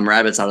some of them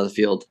rabbits out of the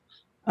field.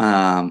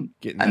 And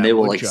they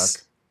will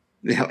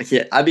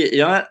I'd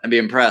be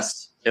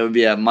impressed. It would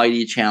be a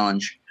mighty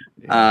challenge.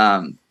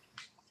 Yeah.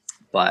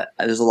 But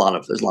there's a lot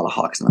of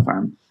hawks on the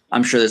farm.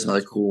 I'm sure there's some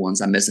other cool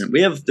ones I'm missing.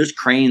 There's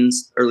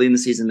cranes. Early in the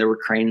season, there were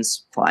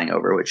cranes flying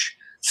over, which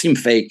seemed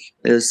fake.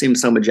 It seemed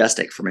so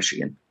majestic for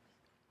Michigan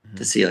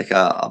to see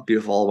a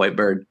beautiful all white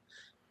bird.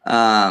 Do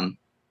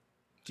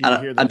you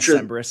hear the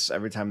Decembrists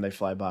every time they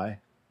fly by?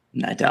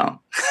 I don't.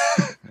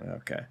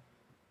 Okay.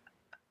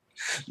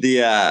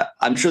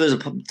 I'm sure there's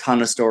a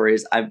ton of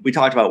stories. I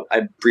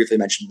briefly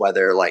mentioned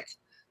weather.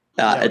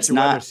 It's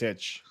not. Is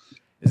it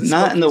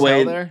not in the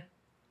way there?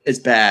 It's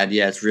bad.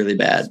 Yeah, it's really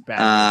bad. It's bad.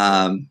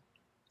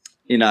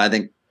 I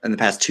think in the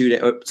past 2 days.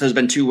 So there's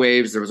been 2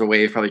 waves. There was a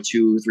wave probably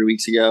 2-3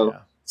 weeks ago. Yeah.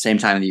 Same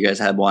time that you guys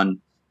had one.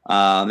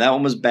 That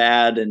one was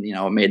bad, and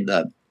it made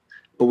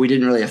but we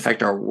didn't really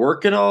affect our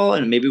work at all,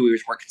 and maybe we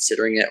just weren't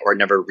considering it or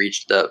never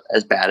reached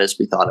as bad as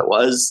we thought it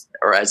was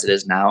or as it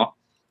is now.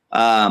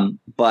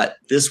 But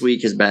this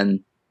week has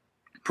been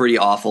pretty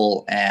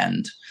awful,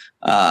 and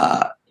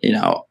I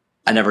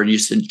never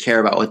used to care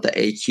about what the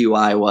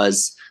AQI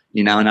was,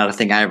 not a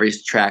thing I ever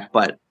used to track,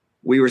 but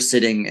we were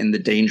sitting in the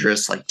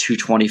dangerous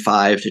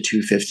 225 to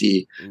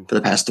 250 for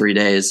the past 3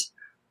 days.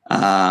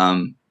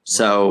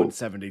 So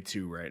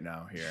 172 right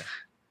now here.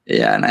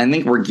 Yeah, and I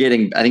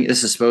think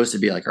this is supposed to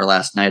be our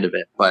last night of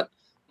it, but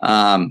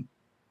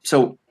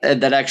so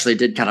that actually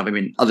did kind of,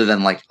 other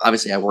than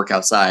obviously I work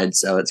outside,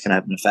 so it's going to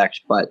have an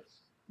effect, but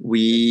Did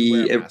you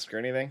wear a mask or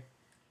anything?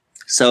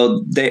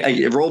 So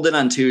it rolled in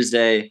on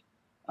Tuesday.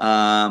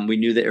 We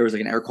knew that it was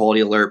an air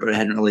quality alert, but it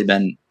hadn't really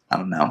been, I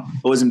don't know.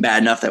 It wasn't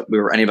bad enough that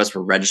any of us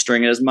were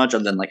registering it as much,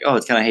 other than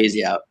it's kind of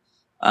hazy out.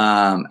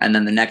 And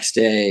then the next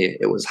day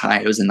it was high.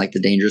 It was in the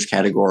dangerous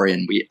category,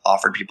 and we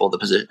offered people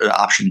the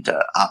option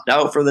to opt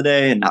out for the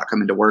day and not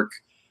come into work.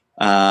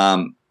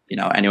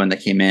 anyone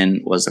that came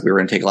in was that we were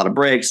going to take a lot of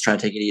breaks, try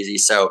to take it easy.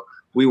 So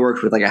we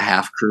worked with like a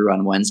half crew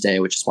on Wednesday,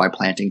 which is why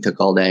planting took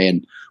all day.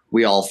 And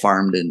we all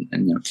farmed in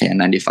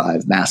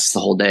KN95 masks the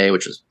whole day,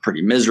 which was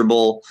pretty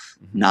miserable,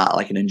 not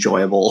like an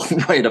enjoyable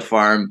way to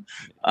farm.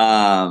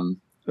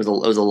 It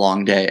was a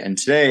long day. And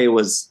today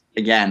was,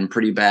 again,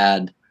 pretty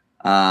bad.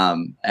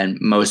 And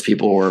most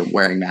people were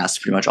wearing masks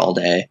pretty much all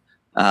day.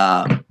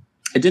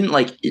 It didn't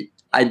like it.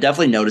 I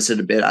definitely noticed it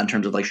a bit in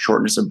terms of like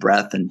shortness of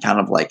breath and kind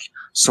of like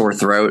sore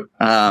throat.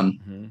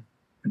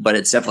 But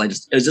it's definitely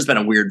it's just been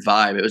a weird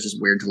vibe. It was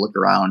just weird to look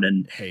around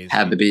and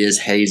have it be as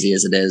hazy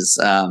as it is.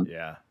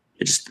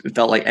 It just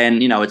felt like,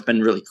 and it's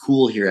been really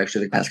cool here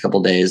actually the past couple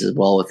of days as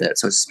well with it.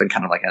 So it's just been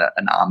kind of like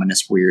an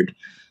ominous, weird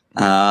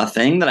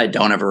thing that I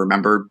don't ever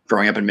remember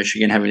growing up in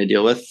Michigan having to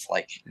deal with.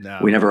 Like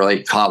we never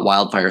really caught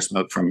wildfire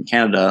smoke from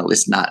Canada, at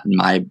least not in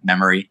my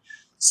memory.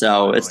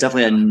 So it's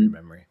definitely a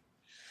memory.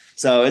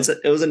 So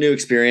it was a new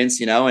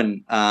experience,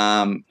 and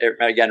it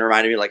again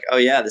reminded me like, oh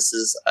yeah, this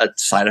is a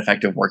side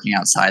effect of working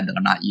outside that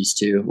I'm not used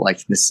to.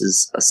 Like this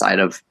is a side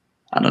of,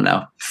 I don't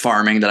know,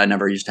 farming that I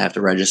never used to have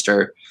to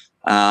register.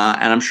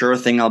 And I'm sure a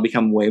thing I'll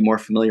become way more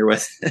familiar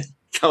with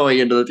going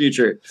into the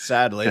future.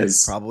 Sadly,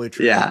 probably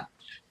true. Yeah,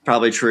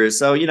 probably true.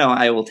 So,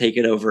 I will take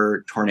it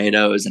over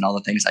tornadoes and all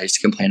the things I used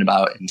to complain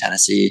about in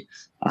Tennessee.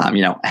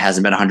 It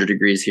hasn't been 100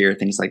 degrees here,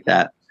 things like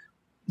that.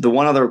 The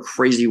one other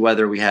crazy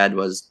weather we had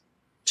was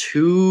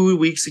 2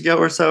 weeks ago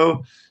or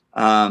so.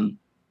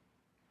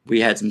 We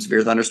had some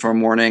severe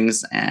thunderstorm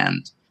warnings,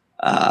 and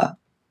it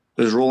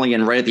was rolling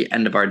in right at the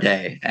end of our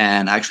day.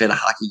 And I actually had a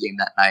hockey game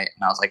that night,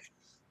 and I was like,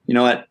 you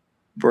know what?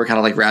 We're kind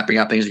of like wrapping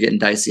up. Things are getting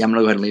dicey. I'm going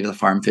to go ahead and leave the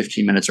farm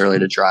 15 minutes early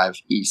to drive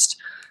east.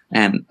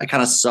 And I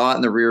kind of saw it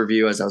in the rear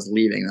view as I was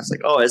leaving. I was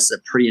like, oh, it's a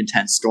pretty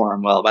intense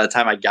storm. Well, by the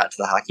time I got to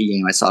the hockey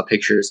game, I saw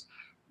pictures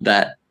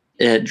that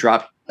it had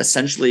dropped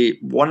essentially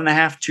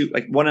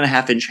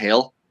 1.5 inch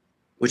hail,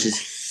 which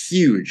is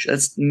huge.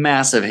 That's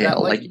massive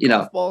hail. Like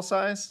golf ball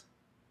size.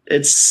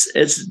 It's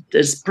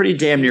pretty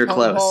damn near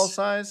close. Ball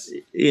size.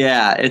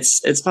 Yeah,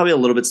 it's probably a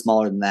little bit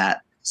smaller than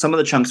that. Some of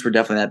the chunks were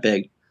definitely that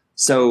big.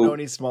 So no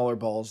any smaller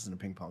balls than a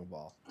ping pong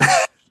ball.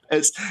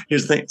 Here's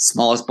the thing: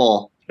 smallest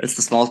ball. It's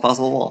the smallest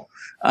possible ball.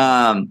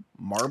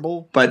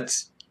 Marble,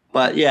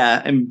 but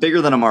yeah, and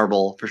bigger than a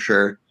marble for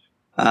sure.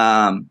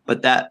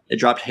 But it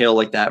dropped hail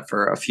like that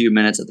for a few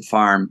minutes at the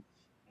farm,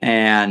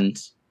 and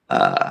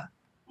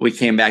we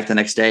came back the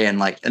next day, and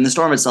the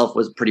storm itself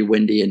was pretty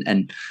windy,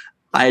 and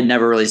I had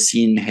never really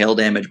seen hail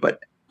damage,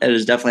 but it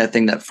is definitely a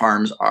thing that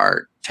farms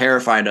are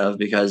terrified of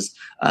because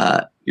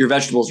your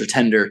vegetables are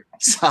tender,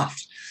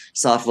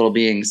 soft little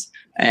beings,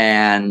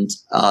 and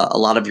a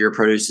lot of your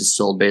produce is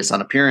sold based on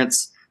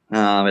appearance.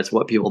 It's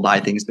what people buy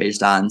things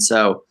based on.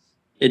 So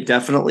it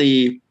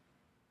definitely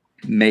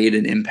made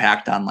an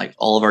impact on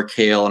all of our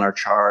kale and our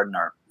chard and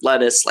our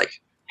lettuce,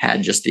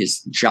 had just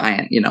these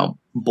giant,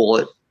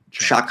 bullet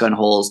shotgun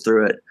holes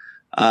through it.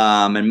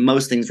 And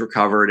most things were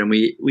covered, and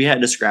we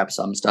had to scrap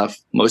some stuff.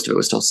 Most of it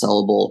was still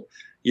sellable.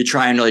 You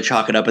try and really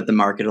chalk it up at the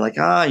market,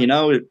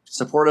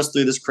 support us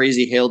through this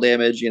crazy hail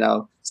damage,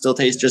 still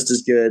tastes just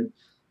as good,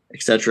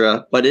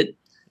 etc. But it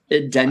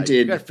dented.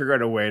 You got to figure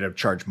out a way to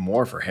charge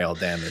more for hail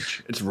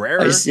damage. It's rare.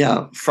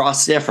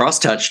 Frost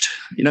touched.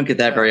 You don't get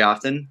that very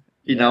often.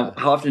 How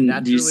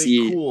often do you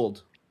see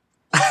cooled?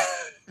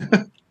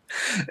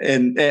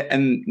 and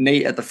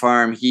Nate at the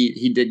farm,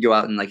 he did go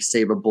out and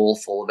save a bowl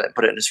full of it,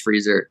 put it in his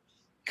freezer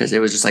because it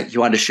was just he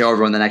wanted to show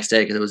everyone the next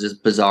day because it was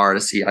just bizarre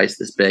to see ice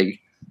this big.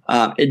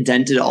 It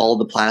dented all of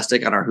the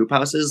plastic on our hoop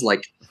houses.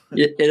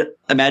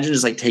 Imagine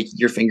just taking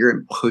your finger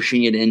and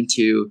pushing it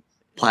into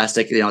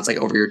plastic. It's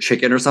over your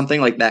chicken or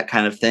something, like that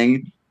kind of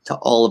thing, to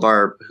all of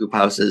our hoop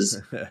houses.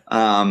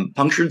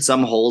 Punctured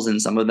some holes in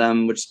some of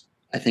them, which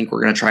I think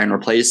we're going to try and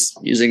replace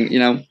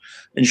using,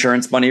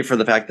 insurance money for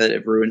the fact that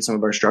it ruined some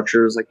of our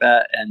structures like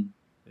that. And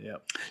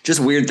just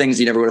weird things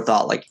you never would have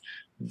thought,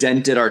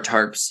 dented our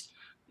tarps,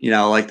 the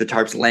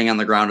tarps laying on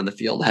the ground in the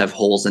field have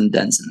holes and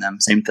dents in them.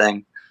 Same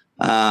thing.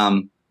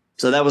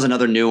 So that was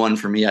another new one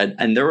for me.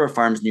 And there were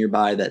farms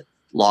nearby that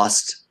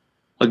lost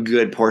a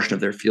good portion of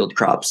their field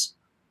crops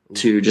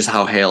to just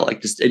how hail,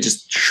 it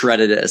just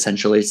shredded it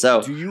essentially.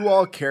 So do you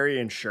all carry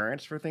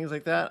insurance for things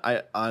like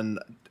that? On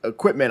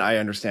equipment, I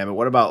understand, but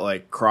what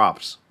about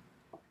crops?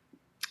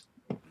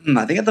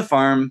 I think at the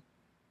farm,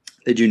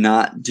 they do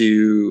not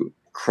do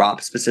crop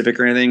specific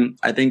or anything.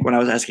 I think when I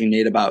was asking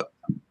Nate about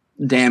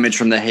damage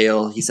from the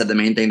hail, he said the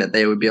main thing that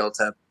they would be able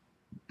to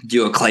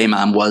do a claim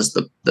on was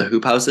the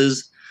hoop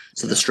houses.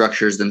 So the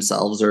structures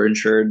themselves are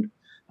insured.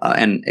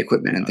 And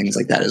equipment and things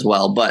like that as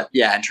well. But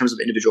yeah, in terms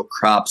of individual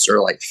crops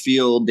or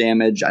field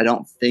damage, I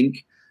don't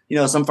think,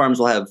 some farms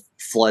will have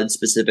flood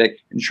specific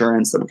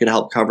insurance that could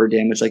help cover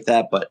damage like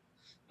that. But,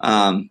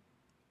 I'm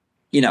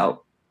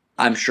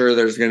sure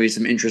there's going to be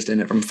some interest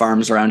in it from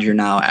farms around here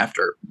now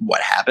after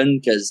what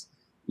happened, because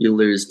you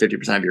lose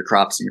 50% of your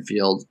crops in your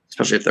field,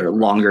 especially if they're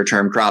longer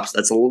term crops.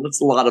 That's a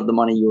lot of the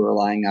money you were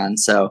relying on.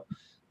 So,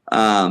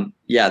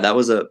 that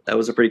was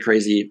a pretty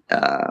crazy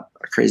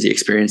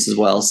experience as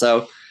well.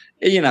 So,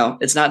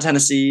 it's not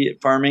Tennessee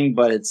farming,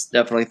 but it's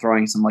definitely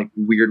throwing some like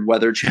weird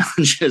weather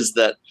challenges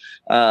that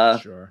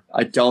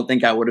I don't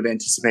think I would have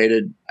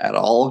anticipated at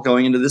all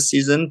going into this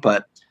season.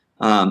 But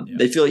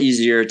they feel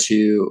easier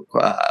to,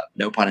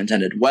 no pun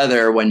intended,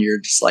 weather when you're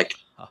just like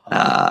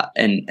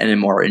in a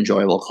more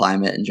enjoyable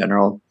climate in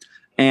general.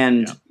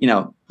 And,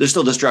 there's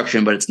still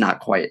destruction, but it's not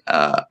quite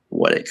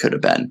what it could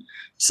have been.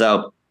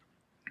 So,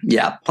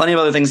 yeah, plenty of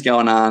other things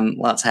going on.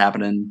 Lots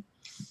happening.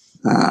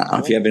 I don't know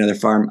if you have another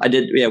farm. I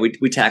did. Yeah, we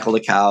tackled a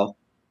cow.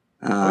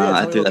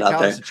 I threw that out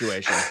there.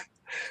 Situation.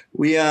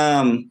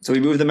 So we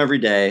move them every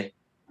day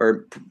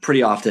or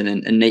pretty often.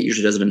 And Nate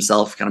usually does it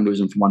himself, kind of moves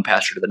them from one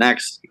pasture to the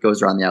next. It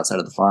goes around the outside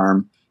of the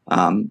farm.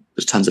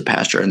 There's tons of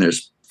pasture, and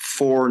there's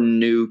 4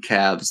 new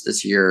calves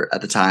this year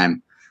at the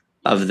time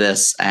of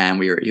this.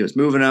 And he was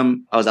moving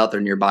them. I was out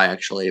there nearby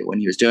actually when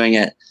he was doing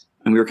it.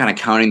 And we were kind of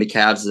counting the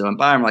calves as they went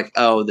by. I'm like,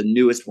 oh, the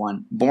newest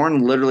one, born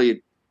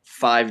literally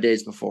 5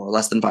 days before,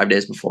 less than 5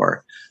 days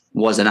before,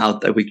 wasn't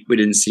out there. We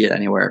didn't see it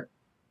anywhere.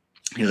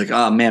 He was like,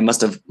 oh man,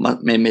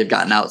 may have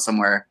gotten out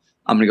somewhere.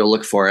 I'm going to go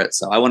look for it.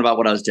 So I went about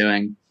what I was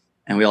doing.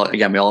 And we all have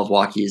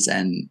walkies.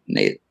 And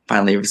Nate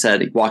finally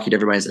said, he walkied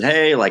everybody and said,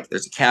 hey, like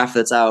there's a calf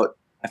that's out.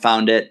 I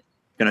found it.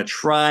 I'm going to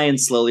try and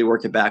slowly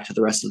work it back to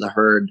the rest of the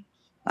herd.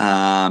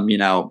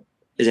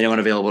 Is anyone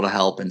available to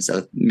help? And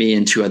so me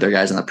and 2 other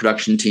guys on the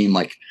production team,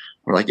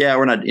 we're like, yeah,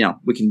 we're not,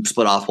 we can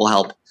split off. We'll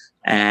help.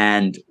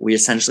 And we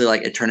essentially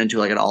it turned into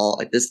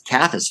this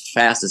calf is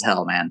fast as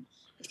hell, man.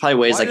 It probably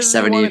weighs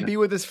 70. Want to be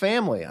with his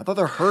family? I thought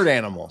they're herd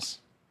animals.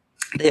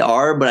 They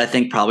are, but I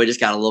think probably just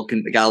got a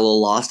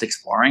little lost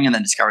exploring and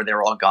then discovered they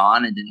were all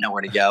gone and didn't know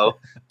where to go.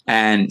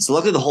 And so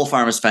luckily the whole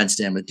farm was fenced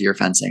in with deer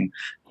fencing.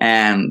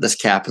 And this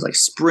calf is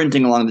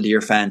sprinting along the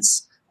deer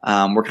fence.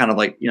 We're kind of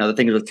the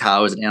thing with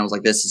cows and animals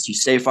like this is you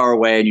stay far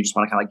away and you just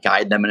want to kind of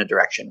guide them in a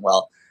direction.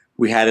 Well,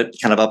 we had it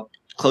kind of up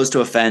close to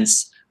a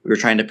fence. We were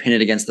trying to pin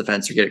it against the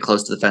fence or get it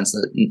close to the fence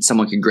so that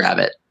someone could grab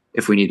it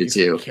if we needed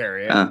to.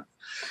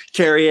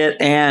 Carry it.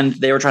 And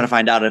they were trying to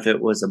find out if it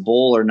was a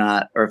bull or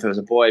not, or if it was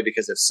a boy,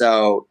 because if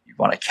so, you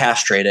want to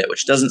castrate it,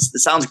 which it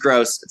sounds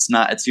gross. It's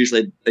not. It's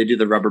usually they do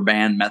the rubber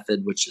band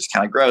method, which is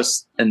kind of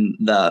gross. And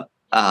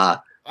I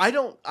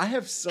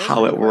have so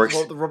how it works.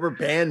 What the rubber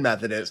band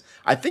method is.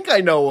 I think I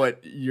know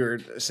what you're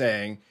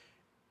saying.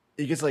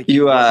 You just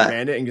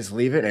band it and just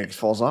leave it and it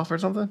falls off or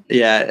something.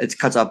 Yeah, it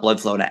cuts off blood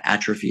flow and it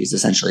atrophies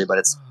essentially, but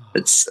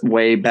it's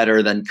way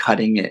better than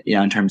cutting it,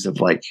 in terms of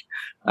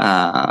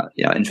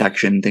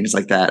infection, things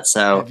like that.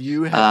 So have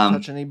you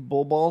touched any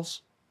bull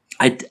balls?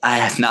 I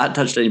have not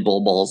touched any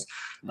bull balls.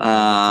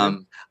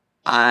 I'm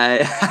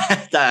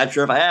not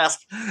sure if I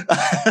asked.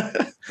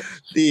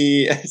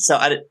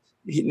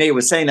 Nate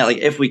was saying that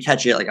if we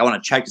catch it, I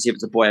want to check to see if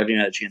it's a boy. I haven't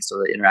even had a chance to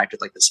really interact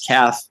with this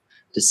calf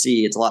to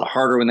see. It's a lot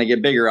harder when they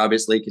get bigger,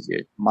 obviously, because you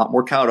have a lot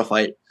more cow to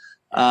fight.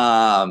 They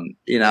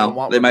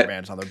might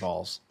bands on their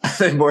balls.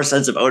 They have more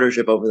sense of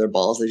ownership over their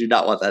balls. They do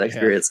not want that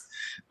experience.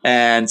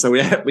 Yeah. And so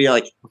we're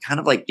kind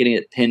of getting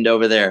it pinned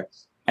over there,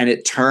 and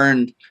it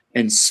turned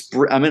and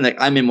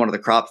I'm in one of the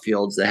crop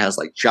fields that has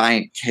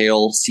giant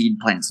kale seed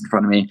plants in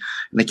front of me,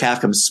 and the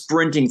calf comes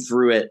sprinting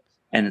through it,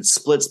 and it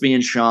splits me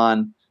and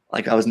Sean.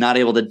 I was not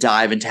able to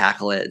dive and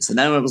tackle it. So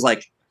then it was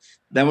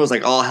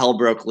all hell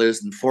broke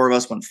loose, and 4 of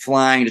us went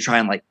flying to try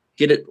and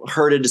get it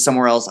herded to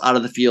somewhere else out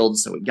of the field.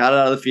 So we got it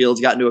out of the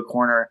fields, got into a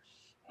corner,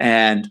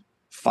 and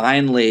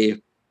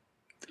finally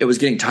it was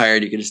getting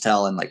tired. You could just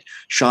tell. And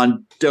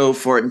Sean dove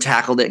for it and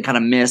tackled it and kind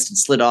of missed and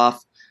slid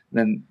off, and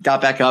then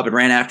got back up and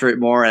ran after it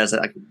more as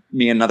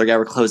me and another guy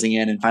were closing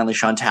in. And finally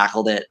Sean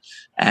tackled it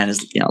and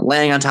is,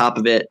 laying on top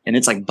of it, and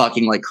it's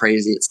bucking like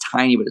crazy. It's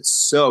tiny, but it's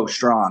so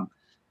strong.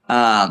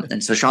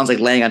 And so Sean's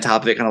laying on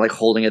top of it, kind of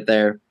holding it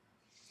there,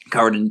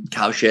 covered in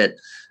cow shit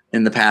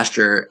in the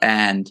pasture.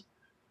 And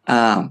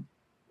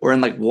we're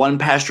in one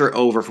pasture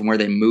over from where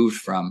they moved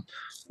from.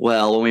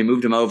 Well, when we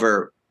moved them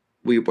over,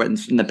 we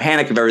went in the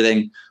panic of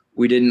everything.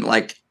 We didn't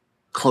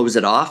close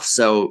it off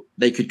so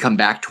they could come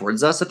back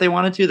towards us if they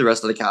wanted to, the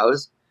rest of the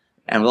cows.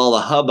 And with all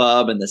the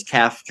hubbub and this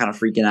calf kind of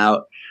freaking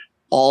out,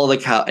 all the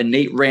cow, and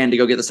Nate ran to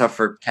go get the stuff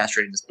for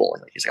castrating this bull.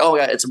 He's like, oh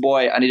yeah, it's a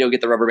boy. I need to go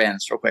get the rubber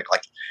bands real quick.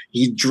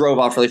 He drove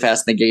off really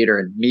fast in the gator,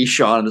 and me,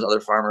 Sean, and this other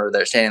farmer,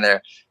 they're standing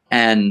there,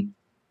 and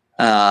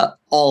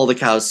all the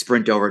cows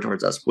sprint over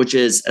towards us, which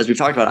is, as we've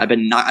talked about, I've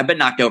been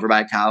knocked over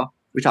by a cow.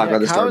 We talked about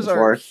this story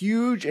before. Cows are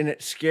huge and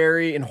it's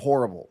scary and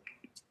horrible.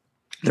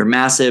 They're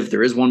massive.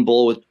 There is one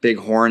bull with big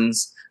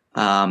horns.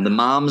 The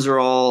moms are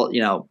all,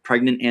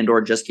 pregnant and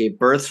or just gave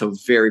birth, so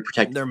very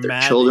protective of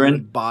their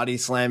children. Body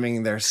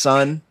slamming their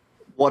son.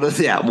 One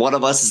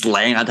of us is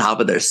laying on top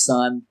of their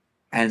son.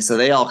 And so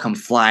they all come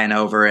flying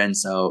over. And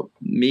so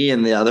me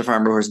and the other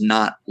farmer who's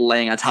not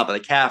laying on top of the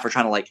calf are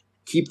trying to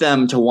keep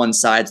them to one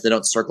side so they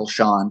don't circle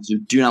Sean. You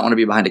do not want to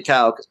be behind a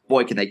cow because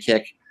boy, can they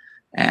kick,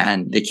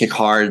 and they kick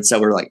hard. So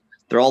we're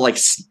they're all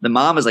the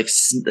mom is a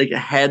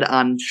head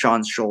on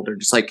Sean's shoulder,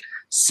 just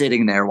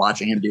sitting there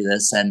watching him do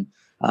this. And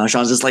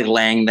Sean's just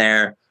laying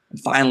there. And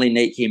finally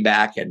Nate came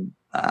back, and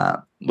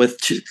with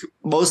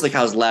most of the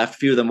cows left,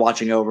 few of them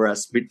watching over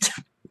us, we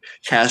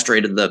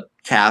castrated the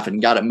calf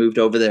and got it moved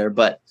over there.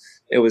 But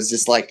it was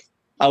just like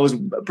I was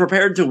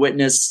prepared to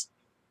witness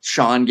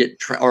Sean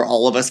or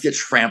all of us get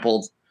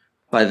trampled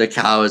by the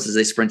cows as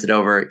they sprinted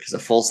over, because a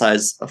full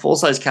size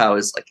cow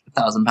is like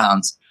 1,000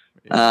 pounds.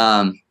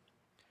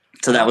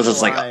 So that was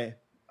just like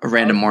a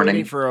random morning.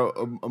 Waiting for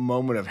a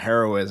moment of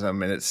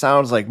heroism, and it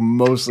sounds like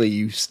mostly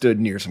you stood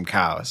near some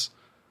cows.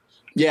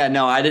 Yeah,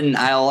 no, I didn't.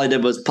 All I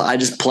did was I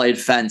just played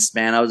fence,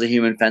 man. I was a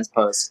human fence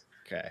post.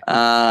 Okay.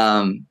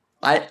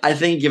 I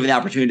think given the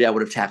opportunity, I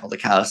would have tackled the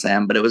cow,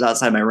 Sam, but it was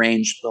outside my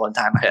range the one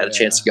time I had a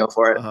chance to go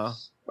for it,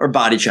 or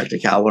body checked a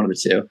cow, one of the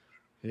two.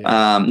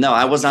 Yeah. No,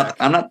 I was not.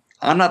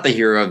 I'm not the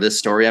hero of this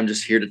story. I'm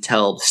just here to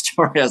tell the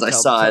story as I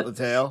saw it.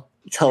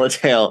 Tell the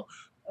tale.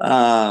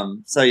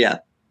 So yeah,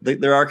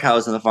 there are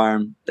cows on the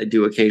farm. They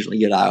do occasionally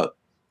get out.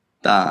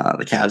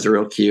 The calves are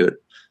real cute.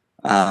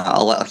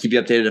 I'll keep you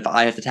updated if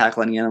I have to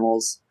tackle any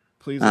animals.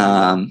 Please.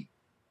 But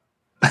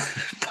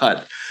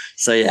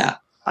so yeah,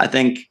 I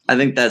think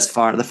that's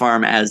the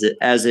farm as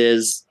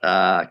is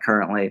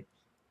currently.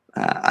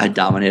 I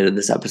dominated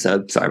this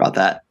episode. Sorry about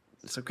that.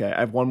 It's okay. I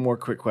have one more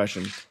quick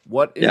question.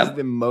 What is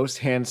the most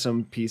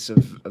handsome piece of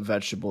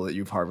vegetable that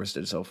you've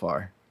harvested so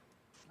far?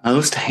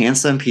 Most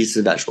handsome piece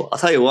of vegetable. I'll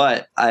tell you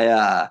what.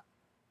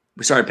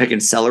 We started picking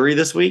celery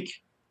this week.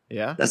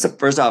 Yeah, that's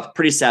first off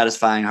pretty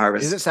satisfying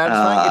harvest. Is it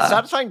satisfying? It's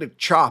satisfying to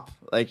chop,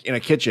 like in a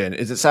kitchen.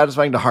 Is it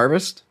satisfying to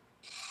harvest?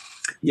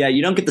 Yeah,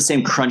 you don't get the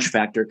same crunch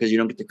factor because you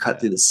don't get to cut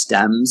through the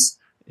stems.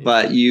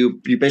 But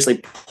you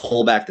basically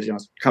pull back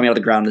coming out of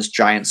the ground this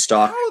giant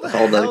stalk. How the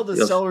hell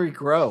does celery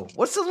grow?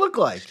 What's it look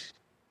like?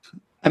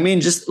 I mean,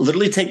 just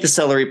literally take the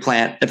celery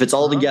plant. If it's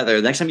all together,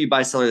 the next time you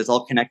buy celery that's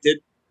all connected,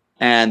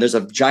 and there's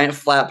a giant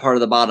flat part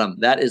of the bottom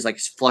that is like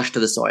flush to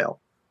the soil,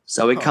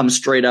 so it comes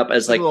straight up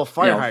as like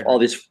all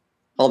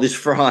these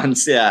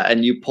fronds,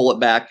 and you pull it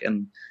back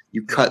and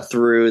you cut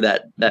through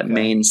that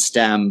main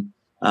stem.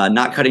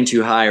 Not cutting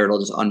too high, or it'll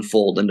just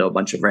unfold into a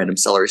bunch of random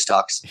celery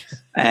stalks.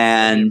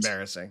 And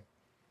embarrassing.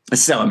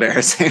 It's so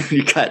embarrassing.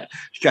 you cut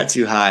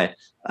too high.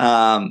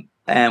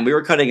 And we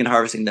were cutting and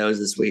harvesting those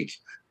this week.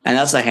 And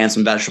that's a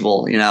handsome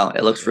vegetable.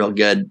 It looks real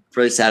good,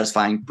 really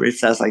satisfying, pretty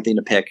satisfying thing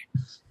to pick.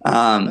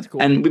 That's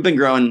cool. And we've been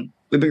growing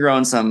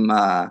some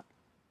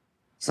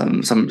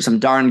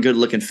darn good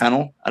looking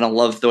fennel. I don't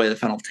love the way the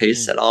fennel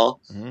tastes at all.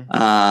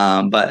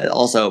 But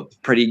also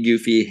pretty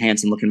goofy,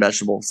 handsome looking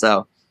vegetable.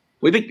 So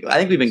I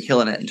think we've been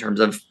killing it in terms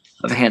of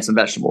handsome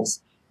vegetables.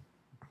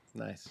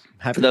 Nice.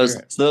 For those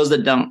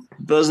that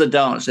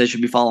don't, they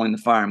should be following the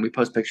farm. We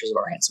post pictures of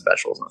our handsome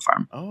vegetables on the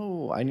farm.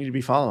 Oh, I need to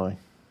be following.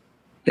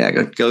 Yeah,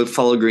 go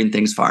follow Green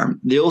Things Farm.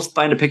 You'll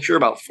find a picture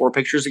about 4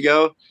 pictures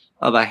ago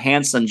of a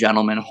handsome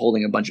gentleman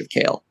holding a bunch of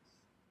kale.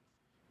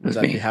 Would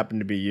that happen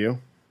to be you?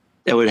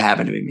 It would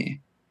happen to be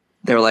me.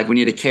 They were like, we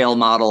need a kale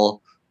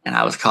model, and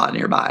I was caught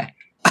nearby.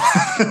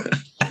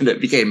 And it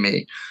became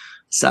me.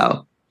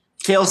 So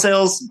kale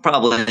sales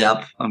probably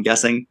up, I'm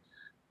guessing.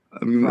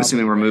 I'm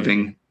assuming we're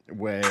moving.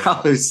 Way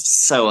probably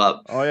so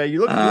up. Oh yeah,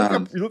 you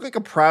look like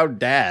a proud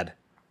dad.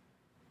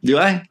 Do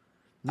I?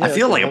 Yeah, I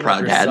feel like a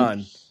proud dad.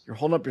 Son. You're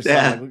holding up your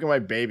son. Like, look at my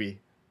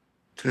baby.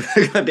 Look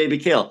at my baby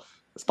kale.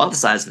 It's about the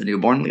size of a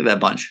newborn. Look at that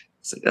bunch.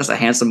 That's a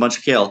handsome bunch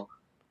of kale,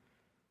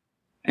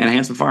 and a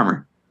handsome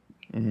farmer.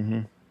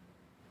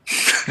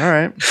 Mm-hmm. All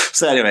right.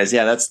 So, anyways,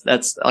 yeah,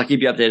 that's. I'll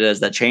keep you updated as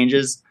that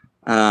changes.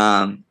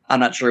 I'm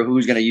not sure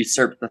who's going to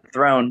usurp the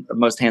throne of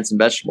most handsome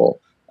vegetable.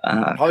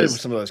 Probably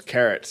with some of those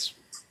carrots.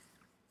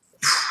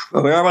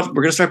 We're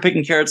going to start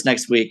picking carrots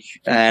next week,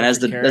 and as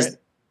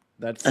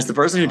the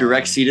person who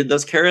direct seeded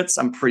those carrots,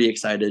 I'm pretty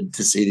excited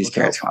to see these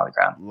carrots come out of the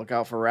ground. Look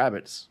out for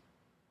rabbits.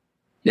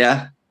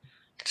 Yeah,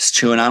 just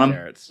chewing on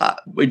them.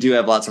 We do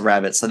have lots of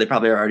rabbits, so they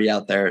probably are already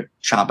out there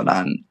chomping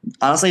on.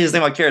 Honestly, here's the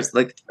thing about carrots,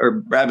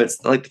 or rabbits,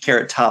 they like the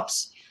carrot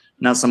tops,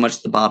 not so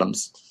much the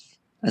bottoms,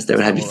 as they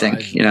would have you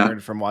think.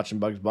 Learned from watching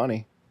Bugs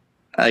Bunny.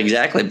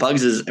 Exactly,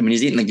 Bugs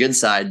he's eating the good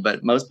side,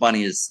 but most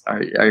bunnies are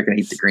going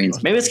to eat the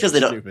greens. Maybe it's because they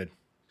don't. Stupid.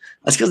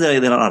 That's because they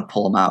don't know how to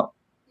pull them out.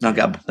 They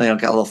don't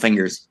got little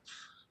fingers.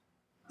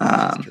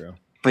 That's true.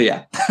 But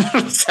yeah.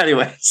 So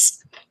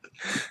anyways,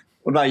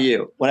 what about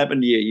you? What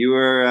happened to you?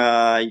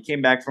 You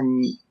came back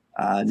from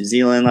New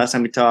Zealand last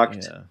time we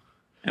talked,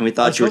 and we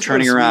thought you were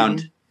turning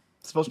around.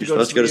 Supposed to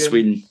go to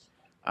Sweden.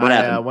 What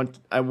happened?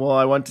 I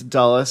went to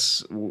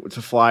Dulles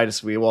to fly to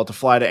Sweden. Well, to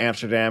fly to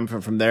Amsterdam.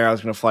 From there, I was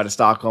going to fly to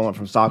Stockholm, and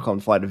from Stockholm,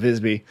 fly to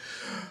Visby.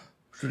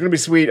 It was going to be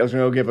sweet. I was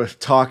going to go give a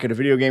talk at a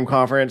video game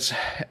conference,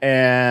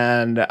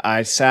 and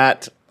I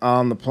sat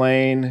on the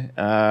plane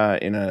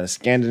in a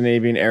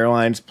Scandinavian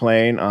Airlines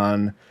plane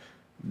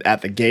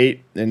at the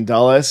gate in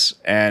Dulles,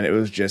 and it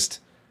was just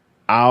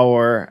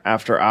hour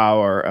after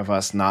hour of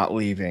us not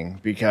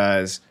leaving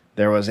because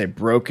there was a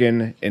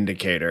broken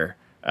indicator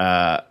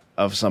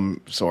of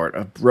some sort,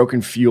 a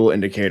broken fuel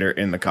indicator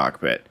in the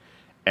cockpit.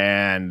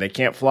 And they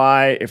can't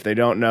fly if they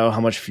don't know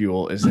how much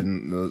fuel is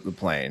in the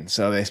plane.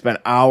 So they spent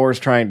hours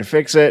trying to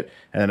fix it,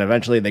 and then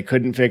eventually they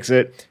couldn't fix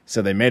it.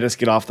 So they made us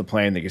get off the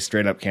plane. They just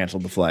straight up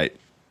canceled the flight,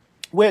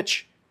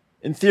 which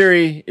in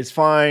theory is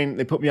fine.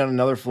 They put me on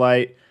another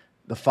flight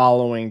the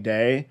following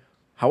day.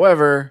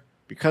 However,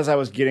 because I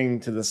was getting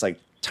to this like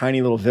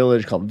tiny little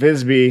village called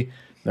Visby,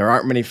 there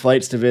aren't many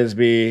flights to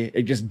Visby.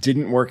 It just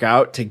didn't work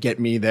out to get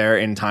me there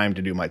in time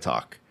to do my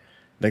talk.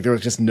 Like there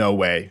was just no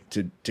way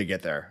to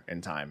get there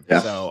in time. Yeah.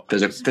 So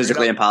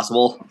physically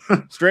impossible.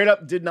 Straight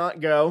up did not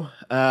go.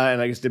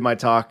 And I just did my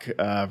talk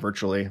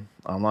virtually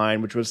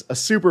online, which was a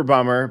super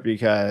bummer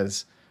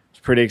because I was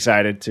pretty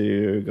excited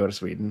to go to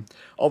Sweden.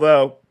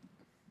 Although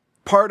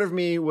part of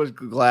me was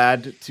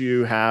glad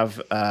to have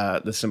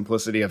the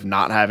simplicity of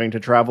not having to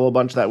travel a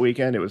bunch that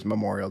weekend. It was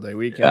Memorial Day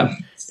weekend. Yeah.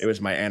 It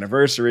was my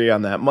anniversary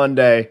on that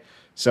Monday.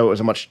 So it was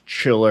a much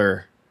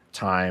chiller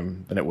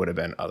time than it would have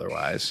been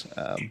otherwise.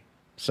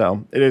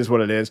 So it is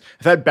what it is.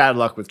 I've had bad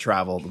luck with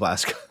travel the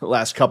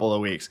last couple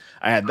of weeks.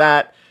 I had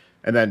that.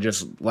 And then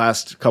just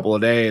last couple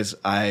of days,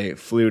 I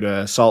flew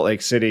to Salt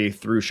Lake City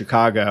through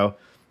Chicago.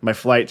 My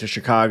flight to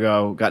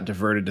Chicago got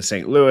diverted to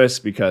St. Louis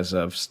because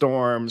of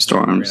storms. We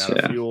ran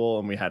out of fuel,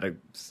 and we had to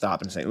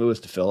stop in St. Louis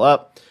to fill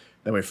up.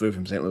 Then we flew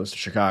from St. Louis to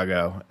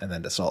Chicago and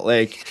then to Salt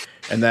Lake.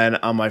 And then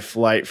on my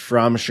flight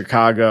from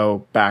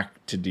Chicago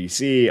back to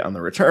D.C. on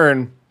the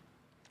return,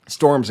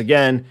 storms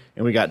again,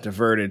 and we got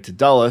diverted to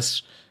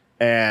Dulles.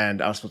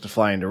 And I was supposed to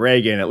fly into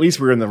Reagan. At least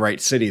we were in the right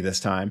city this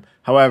time.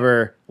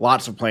 However,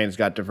 lots of planes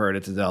got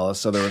diverted to Dulles,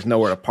 so there was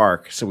nowhere to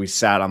park. So we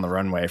sat on the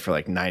runway for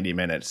like 90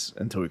 minutes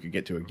until we could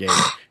get to a gate.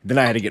 Then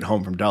I had to get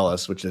home from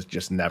Dulles, which is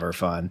just never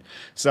fun.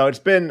 So it's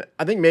been,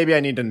 I think maybe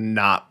I need to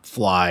not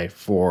fly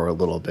for a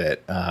little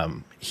bit.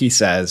 He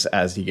says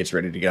as he gets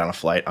ready to get on a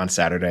flight on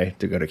Saturday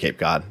to go to Cape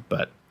Cod,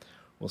 but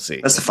we'll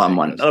see. That's a fun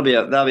one. That'll be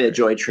a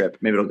joy trip.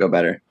 Maybe it'll go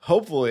better.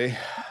 Hopefully.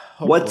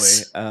 What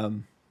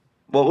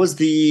was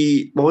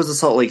the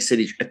Salt Lake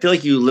City? I feel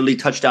like you literally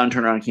touched down,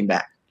 turned around, and came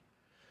back.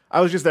 I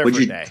was just there for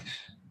a day.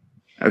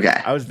 Okay.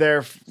 I was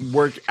there,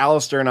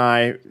 Alistair and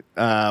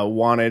I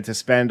wanted to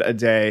spend a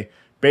day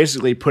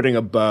basically putting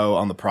a bow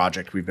on the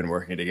project we've been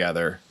working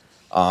together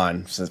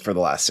on for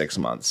the last 6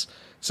 months.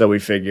 So we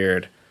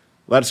figured,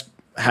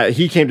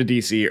 he came to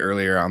DC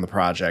earlier on the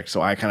project,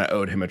 so I kind of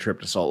owed him a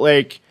trip to Salt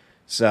Lake.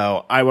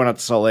 So I went out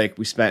to Salt Lake.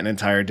 We spent an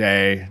entire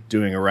day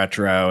doing a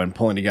retro and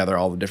pulling together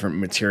all the different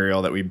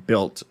material that we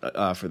built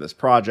for this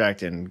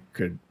project and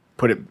could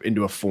put it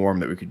into a form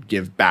that we could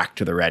give back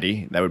to the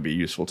Ready that would be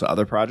useful to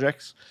other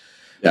projects.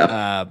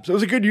 Yeah. So it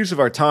was a good use of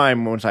our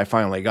time once I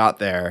finally got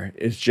there.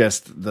 It's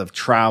just the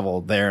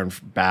travel there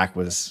and back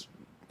was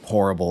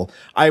horrible.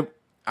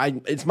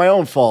 It's my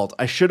own fault.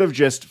 I should have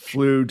just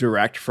flew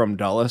direct from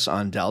Dulles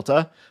on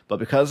Delta, but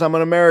because I'm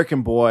an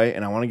American boy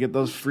and I want to get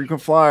those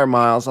frequent flyer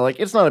miles,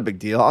 it's not a big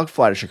deal. I'll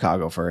fly to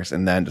Chicago first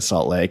and then to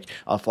Salt Lake.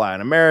 I'll fly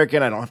on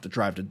American. I don't have to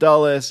drive to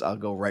Dulles. I'll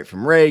go right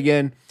from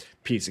Reagan.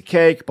 Piece of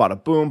cake.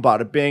 Bada boom,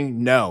 bada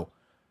bing. No.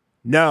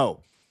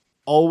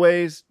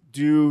 Always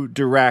do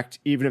direct,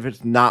 even if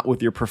it's not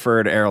with your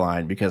preferred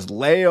airline, because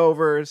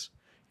layovers,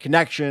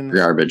 connections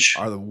garbage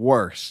are the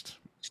worst.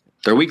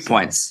 They're weak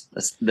points.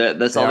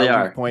 That's all they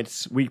are.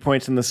 Weak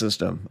points in the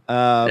system.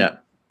 Yeah.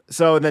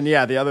 So then, the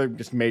other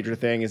just major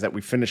thing is that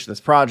we finished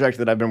this project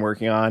that I've been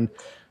working on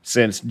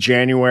since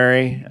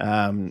January,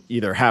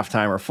 either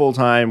half-time or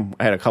full-time.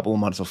 I had a couple of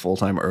months of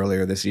full-time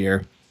earlier this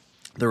year.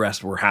 The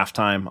rest were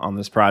half-time on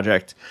this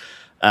project.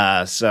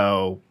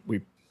 So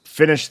we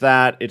finished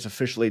that. It's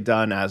officially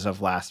done as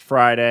of last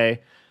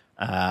Friday.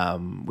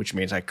 Which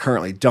means I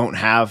currently don't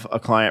have a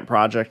client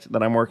project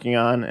that I'm working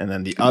on. And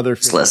then the other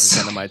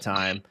 50% of my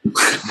time.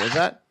 What was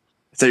that?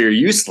 So you're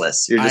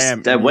useless. You're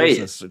just dead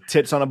weight.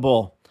 Tits on a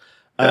bull.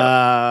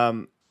 Yeah.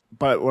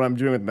 But what I'm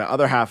doing with the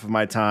other half of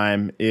my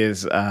time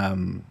is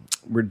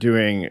we're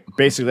doing,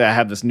 basically I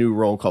have this new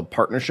role called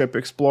Partnership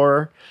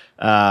Explorer,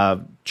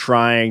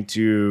 trying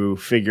to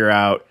figure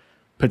out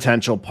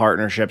potential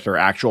partnerships or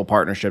actual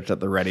partnerships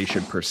that the Ready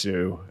should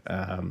pursue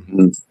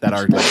that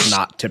are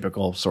not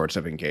typical sorts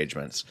of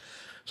engagements.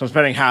 So I'm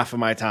spending half of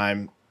my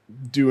time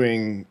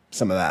doing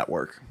some of that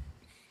work.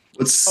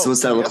 What's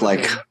that look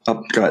like?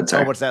 Oh, go ahead.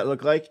 Sorry. What's that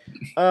look like?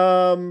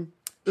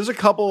 There's a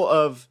couple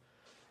of...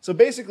 So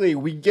basically,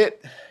 we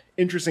get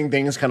interesting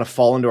things kind of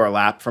fall into our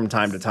lap from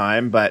time to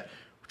time, but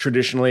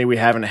traditionally we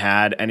haven't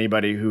had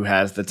anybody who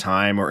has the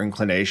time or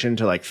inclination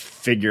to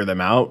figure them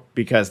out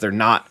because they're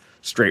not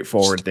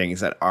straightforward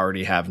things that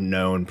already have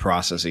known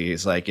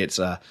processes. It's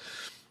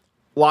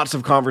lots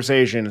of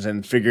conversations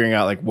and figuring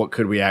out what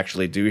could we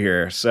actually do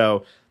here.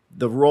 So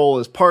the role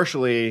is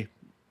partially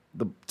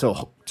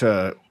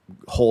to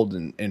hold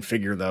and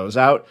figure those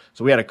out.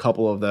 So we had a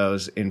couple of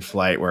those in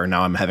flight where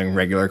now I'm having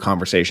regular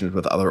conversations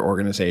with other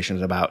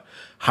organizations about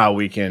how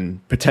we can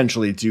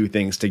potentially do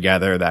things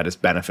together that is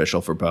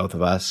beneficial for both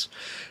of us.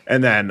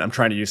 And then I'm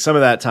trying to use some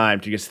of that time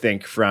to just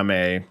think from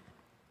a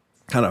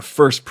kind of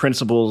first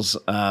principles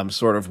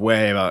sort of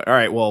way about, all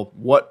right, well,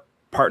 what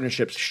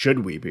partnerships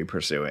should we be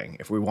pursuing?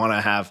 If we want to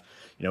have,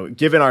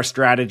 given our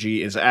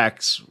strategy is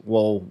X,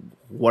 well,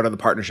 what are the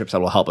partnerships that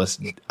will help us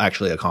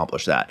actually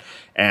accomplish that?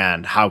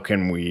 And how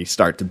can we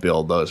start to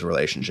build those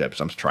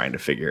relationships? I'm trying to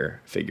figure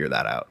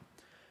that out.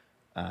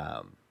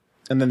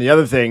 And then the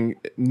other thing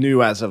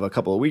new as of a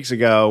couple of weeks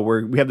ago,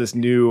 we have this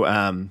new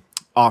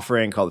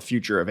offering called the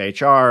Future of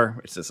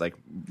HR. It's this like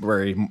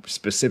very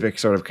specific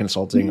sort of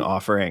consulting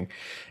offering.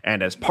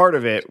 And as part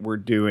of it, we're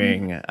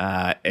doing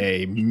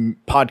a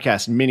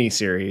podcast mini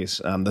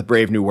series, the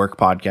Brave New Work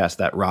podcast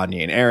that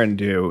Rodney and Aaron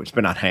do. It's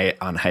been on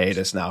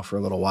hiatus now for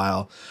a little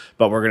while,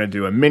 but we're going to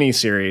do a mini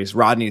series.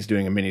 Rodney's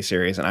doing a mini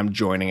series, and I'm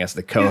joining as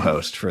the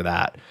co-host for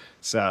that.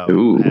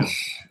 So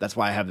that's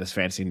why I have this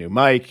fancy new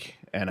mic,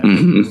 and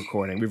I'm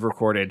recording. We've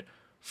recorded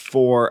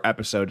 4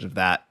 episodes of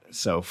that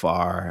so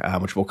far,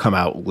 which will come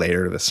out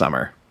later this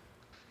summer.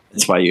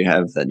 That's why you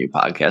have that new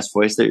podcast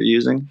voice that you're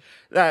using.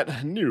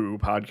 That new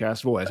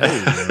podcast voice.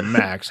 Hey,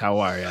 Max, how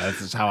are you?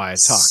 This is how I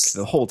talk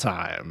the whole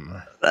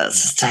time.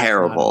 That's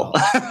terrible.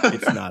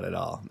 It's not at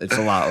all. It's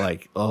a lot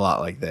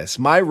like this.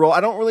 My role,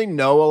 I don't really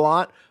know a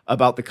lot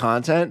about the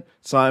content,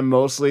 so I'm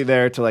mostly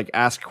there to like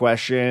ask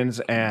questions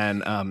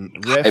and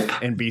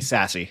riff and be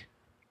sassy.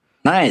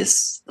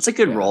 Nice. That's a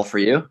good role for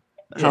you.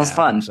 That sounds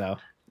fun. So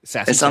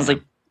sassy.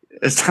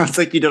 It sounds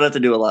like you don't have to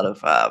do a lot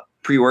of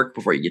pre-work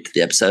before you get to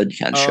the episode. You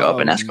can show up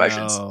and ask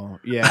questions.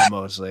 Yeah,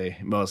 mostly.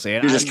 And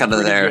you're just kind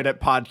of there. Good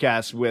at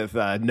podcasts with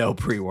no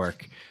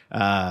pre-work.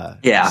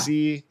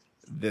 See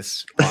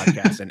this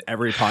podcast and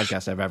every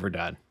podcast I've ever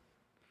done.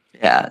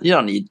 Yeah, you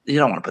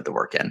don't want to put the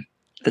work in.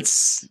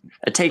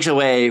 It takes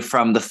away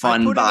from the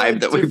fun vibe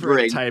that we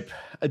bring.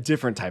 A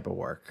different type of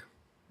work.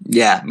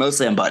 Yeah,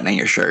 mostly unbuttoning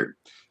your shirt.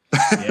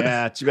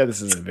 Yeah, too bad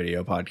this isn't a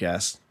video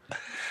podcast.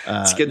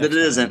 It's good that it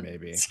isn't.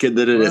 Maybe it's good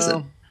that it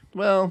isn't.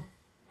 Well,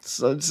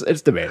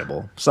 it's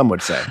debatable. Some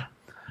would say.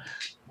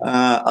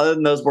 Other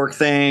than those work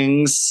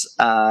things,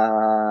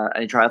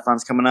 any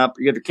triathlons coming up?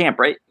 You got your camp,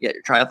 right? You got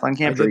your triathlon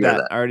camp. I did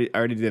that. I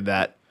already did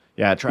that.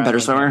 Yeah, triathlon. Better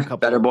swimmer,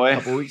 better boy. A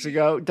couple weeks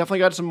ago, definitely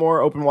got some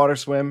more open water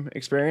swim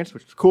experience,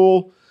 which was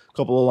cool. A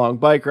couple of long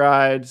bike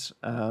rides.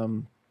 I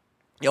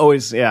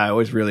always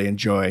really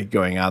enjoy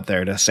going out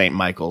there to St.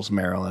 Michael's,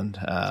 Maryland.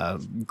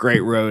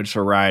 Great roads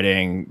for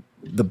riding.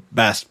 The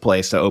best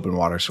place to open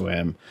water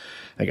swim.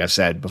 Like I've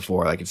said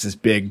before, like it's this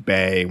big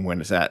bay. When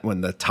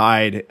the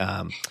tide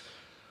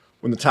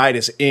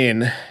is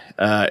in,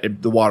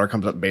 the water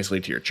comes up basically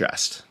to your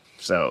chest.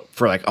 So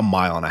for like a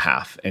mile and a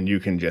half, and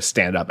you can just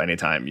stand up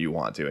anytime you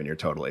want to, and you're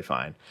totally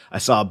fine. I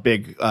saw a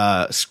big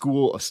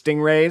school of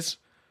stingrays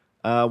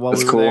while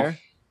we were there.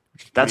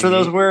 That's where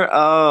those were?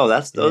 Oh,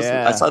 that's those.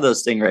 Yeah. I saw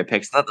those stingray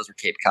pics. I thought those were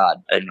Cape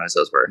Cod. I didn't realize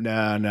those were.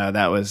 No,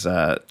 that was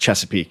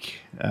Chesapeake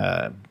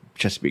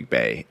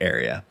Bay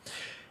area.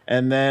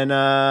 And then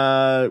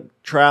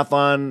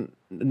triathlon,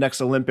 next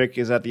Olympic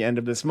is at the end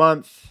of this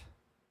month.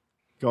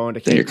 Going to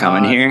Cape Cod. You're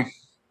coming here?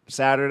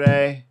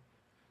 Saturday.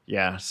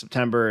 Yeah,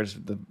 September is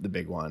the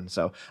big one.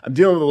 So I'm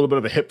dealing with a little bit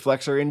of a hip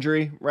flexor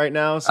injury right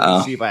now. So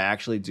we'll see if I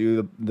actually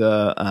do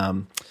the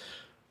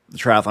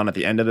triathlon at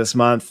the end of this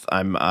month.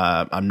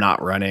 I'm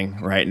not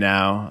running right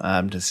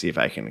now to see if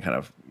I can kind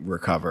of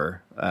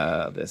recover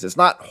this. It's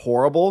not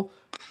horrible,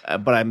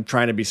 but I'm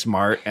trying to be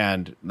smart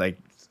and like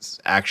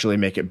actually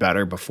make it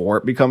better before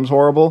it becomes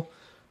horrible.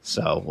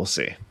 So we'll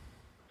see.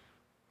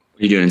 What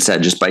are you doing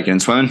instead? Just biking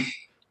and swimming?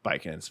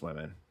 Biking and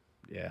swimming.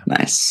 Yeah.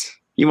 Nice.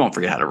 You won't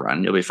forget how to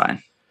run. You'll be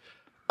fine.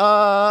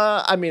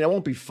 I mean, I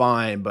won't be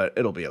fine, but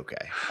it'll be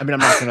okay. I mean, I'm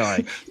not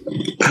gonna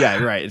yeah,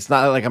 you're right. It's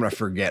not like I'm gonna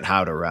forget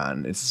how to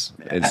run. It's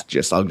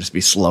just I'll just be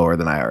slower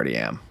than I already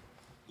am.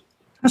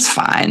 That's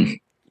fine.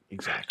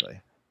 Exactly.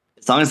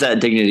 As long as that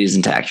dignity is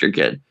intact, you're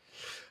good.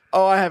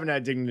 Oh, I haven't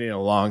had dignity in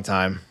a long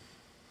time.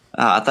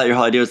 I thought your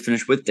whole idea was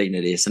finish with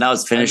dignity. So now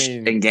it's finished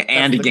and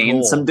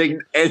gain some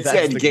dignity.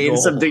 And gain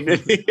some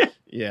dignity.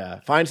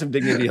 Yeah, find some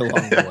dignity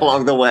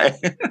along the way.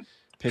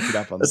 Pick it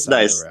up on That's the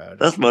side nice. of the road.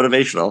 That's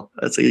motivational.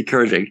 That's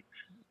encouraging.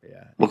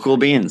 Yeah. Well, cool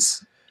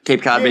beans.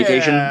 Cape Cod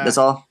vacation. That's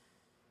all.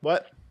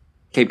 What?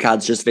 Cape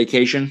Cod's just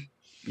vacation.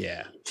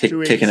 Yeah.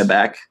 Kicking it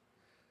back.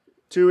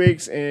 2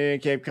 weeks in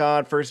Cape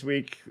Cod. First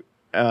week.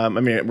 I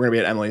mean, we're going to be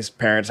at Emily's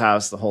parents'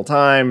 house the whole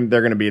time. They're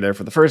going to be there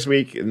for the first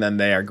week, and then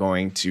they are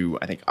going to,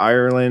 I think,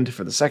 Ireland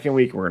for the second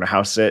week. We're going to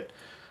house sit.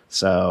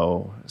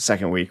 So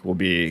second week will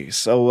be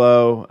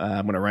solo.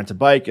 I'm going to rent a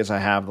bike as I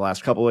have the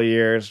last couple of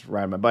years,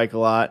 ride my bike a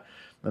lot.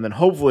 And then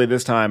hopefully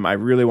this time I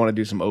really want to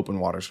do some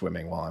open water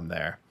swimming while I'm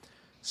there.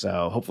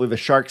 So hopefully the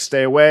sharks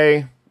stay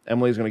away.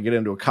 Emily's going to get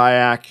into a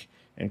kayak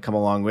and come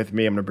along with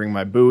me. I'm going to bring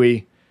my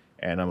buoy,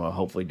 and I'm going to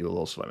hopefully do a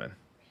little swimming.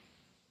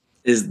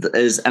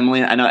 Is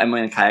Emily? I know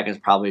Emily in a kayak is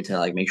probably to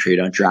like make sure you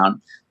don't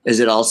drown. Is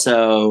it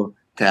also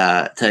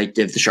to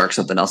give the sharks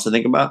something else to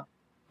think about?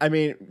 I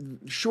mean,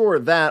 sure,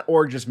 that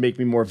or just make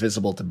me more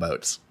visible to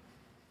boats.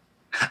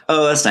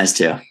 Oh, that's nice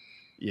too.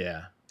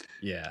 Yeah.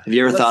 Have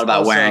you ever thought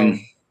about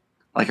wearing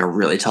like a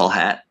really tall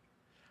hat?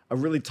 A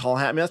really tall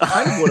hat? I mean, that's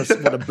kind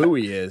of what a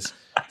buoy is.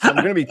 So I'm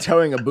going to be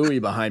towing a buoy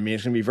behind me.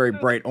 It's going to be very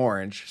bright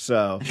orange.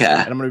 So,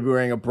 yeah. And I'm going to be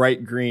wearing a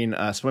bright green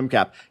swim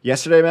cap.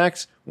 Yesterday,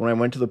 Max, when I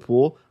went to the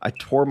pool, I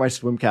tore my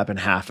swim cap in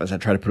half as I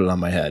tried to put it on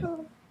my head.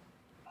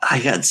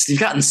 You've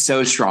gotten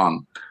so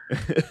strong.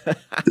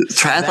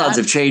 Triathlons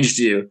have changed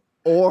you.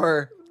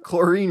 Or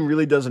chlorine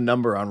really does a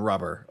number on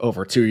rubber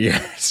over 2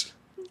 years.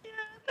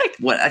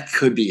 what that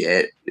could be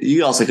it.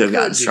 You also could have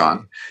gotten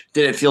strong.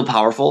 Did it feel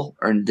powerful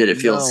or did it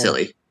feel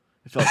silly?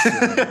 It felt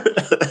silly.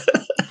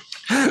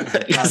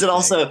 Because it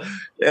also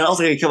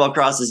can come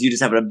across as you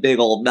just having a big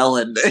old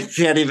melon that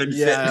can't even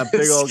fit.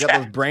 Big old got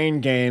those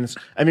brain gains.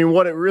 I mean,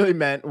 what it really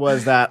meant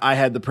was that I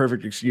had the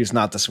perfect excuse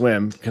not to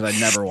swim because I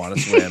never want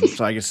to swim,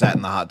 so I just sat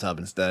in the hot tub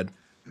instead.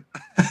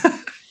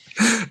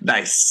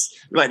 Nice.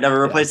 You might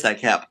never replace that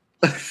cap.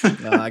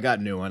 No, I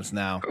got new ones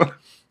now.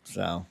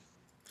 So,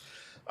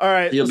 all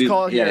right, let's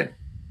call it here.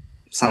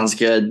 Sounds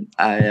good.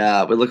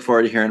 I would look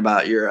forward to hearing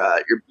about your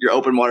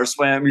open water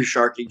swim, your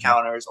shark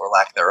encounters or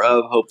lack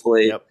thereof.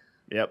 Hopefully.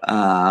 Yep.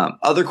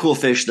 Other cool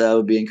fish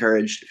though. Be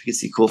encouraged if you can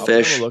see cool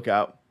fish. Look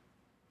out.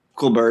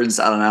 Cool birds.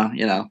 I don't know.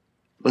 You know,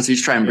 let's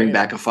just try and bring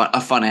back a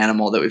fun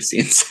animal that we've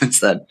seen since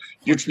then.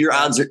 Your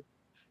odds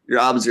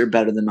are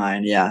better than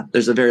mine. Yeah,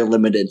 there's a very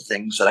limited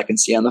things that I can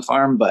see on the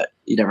farm, but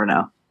you never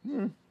know.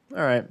 All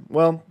right.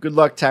 Well, good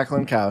luck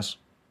tackling cows.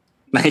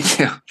 Thank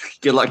you.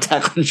 Good luck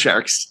tackling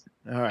sharks.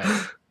 All right.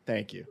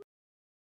 Thank you.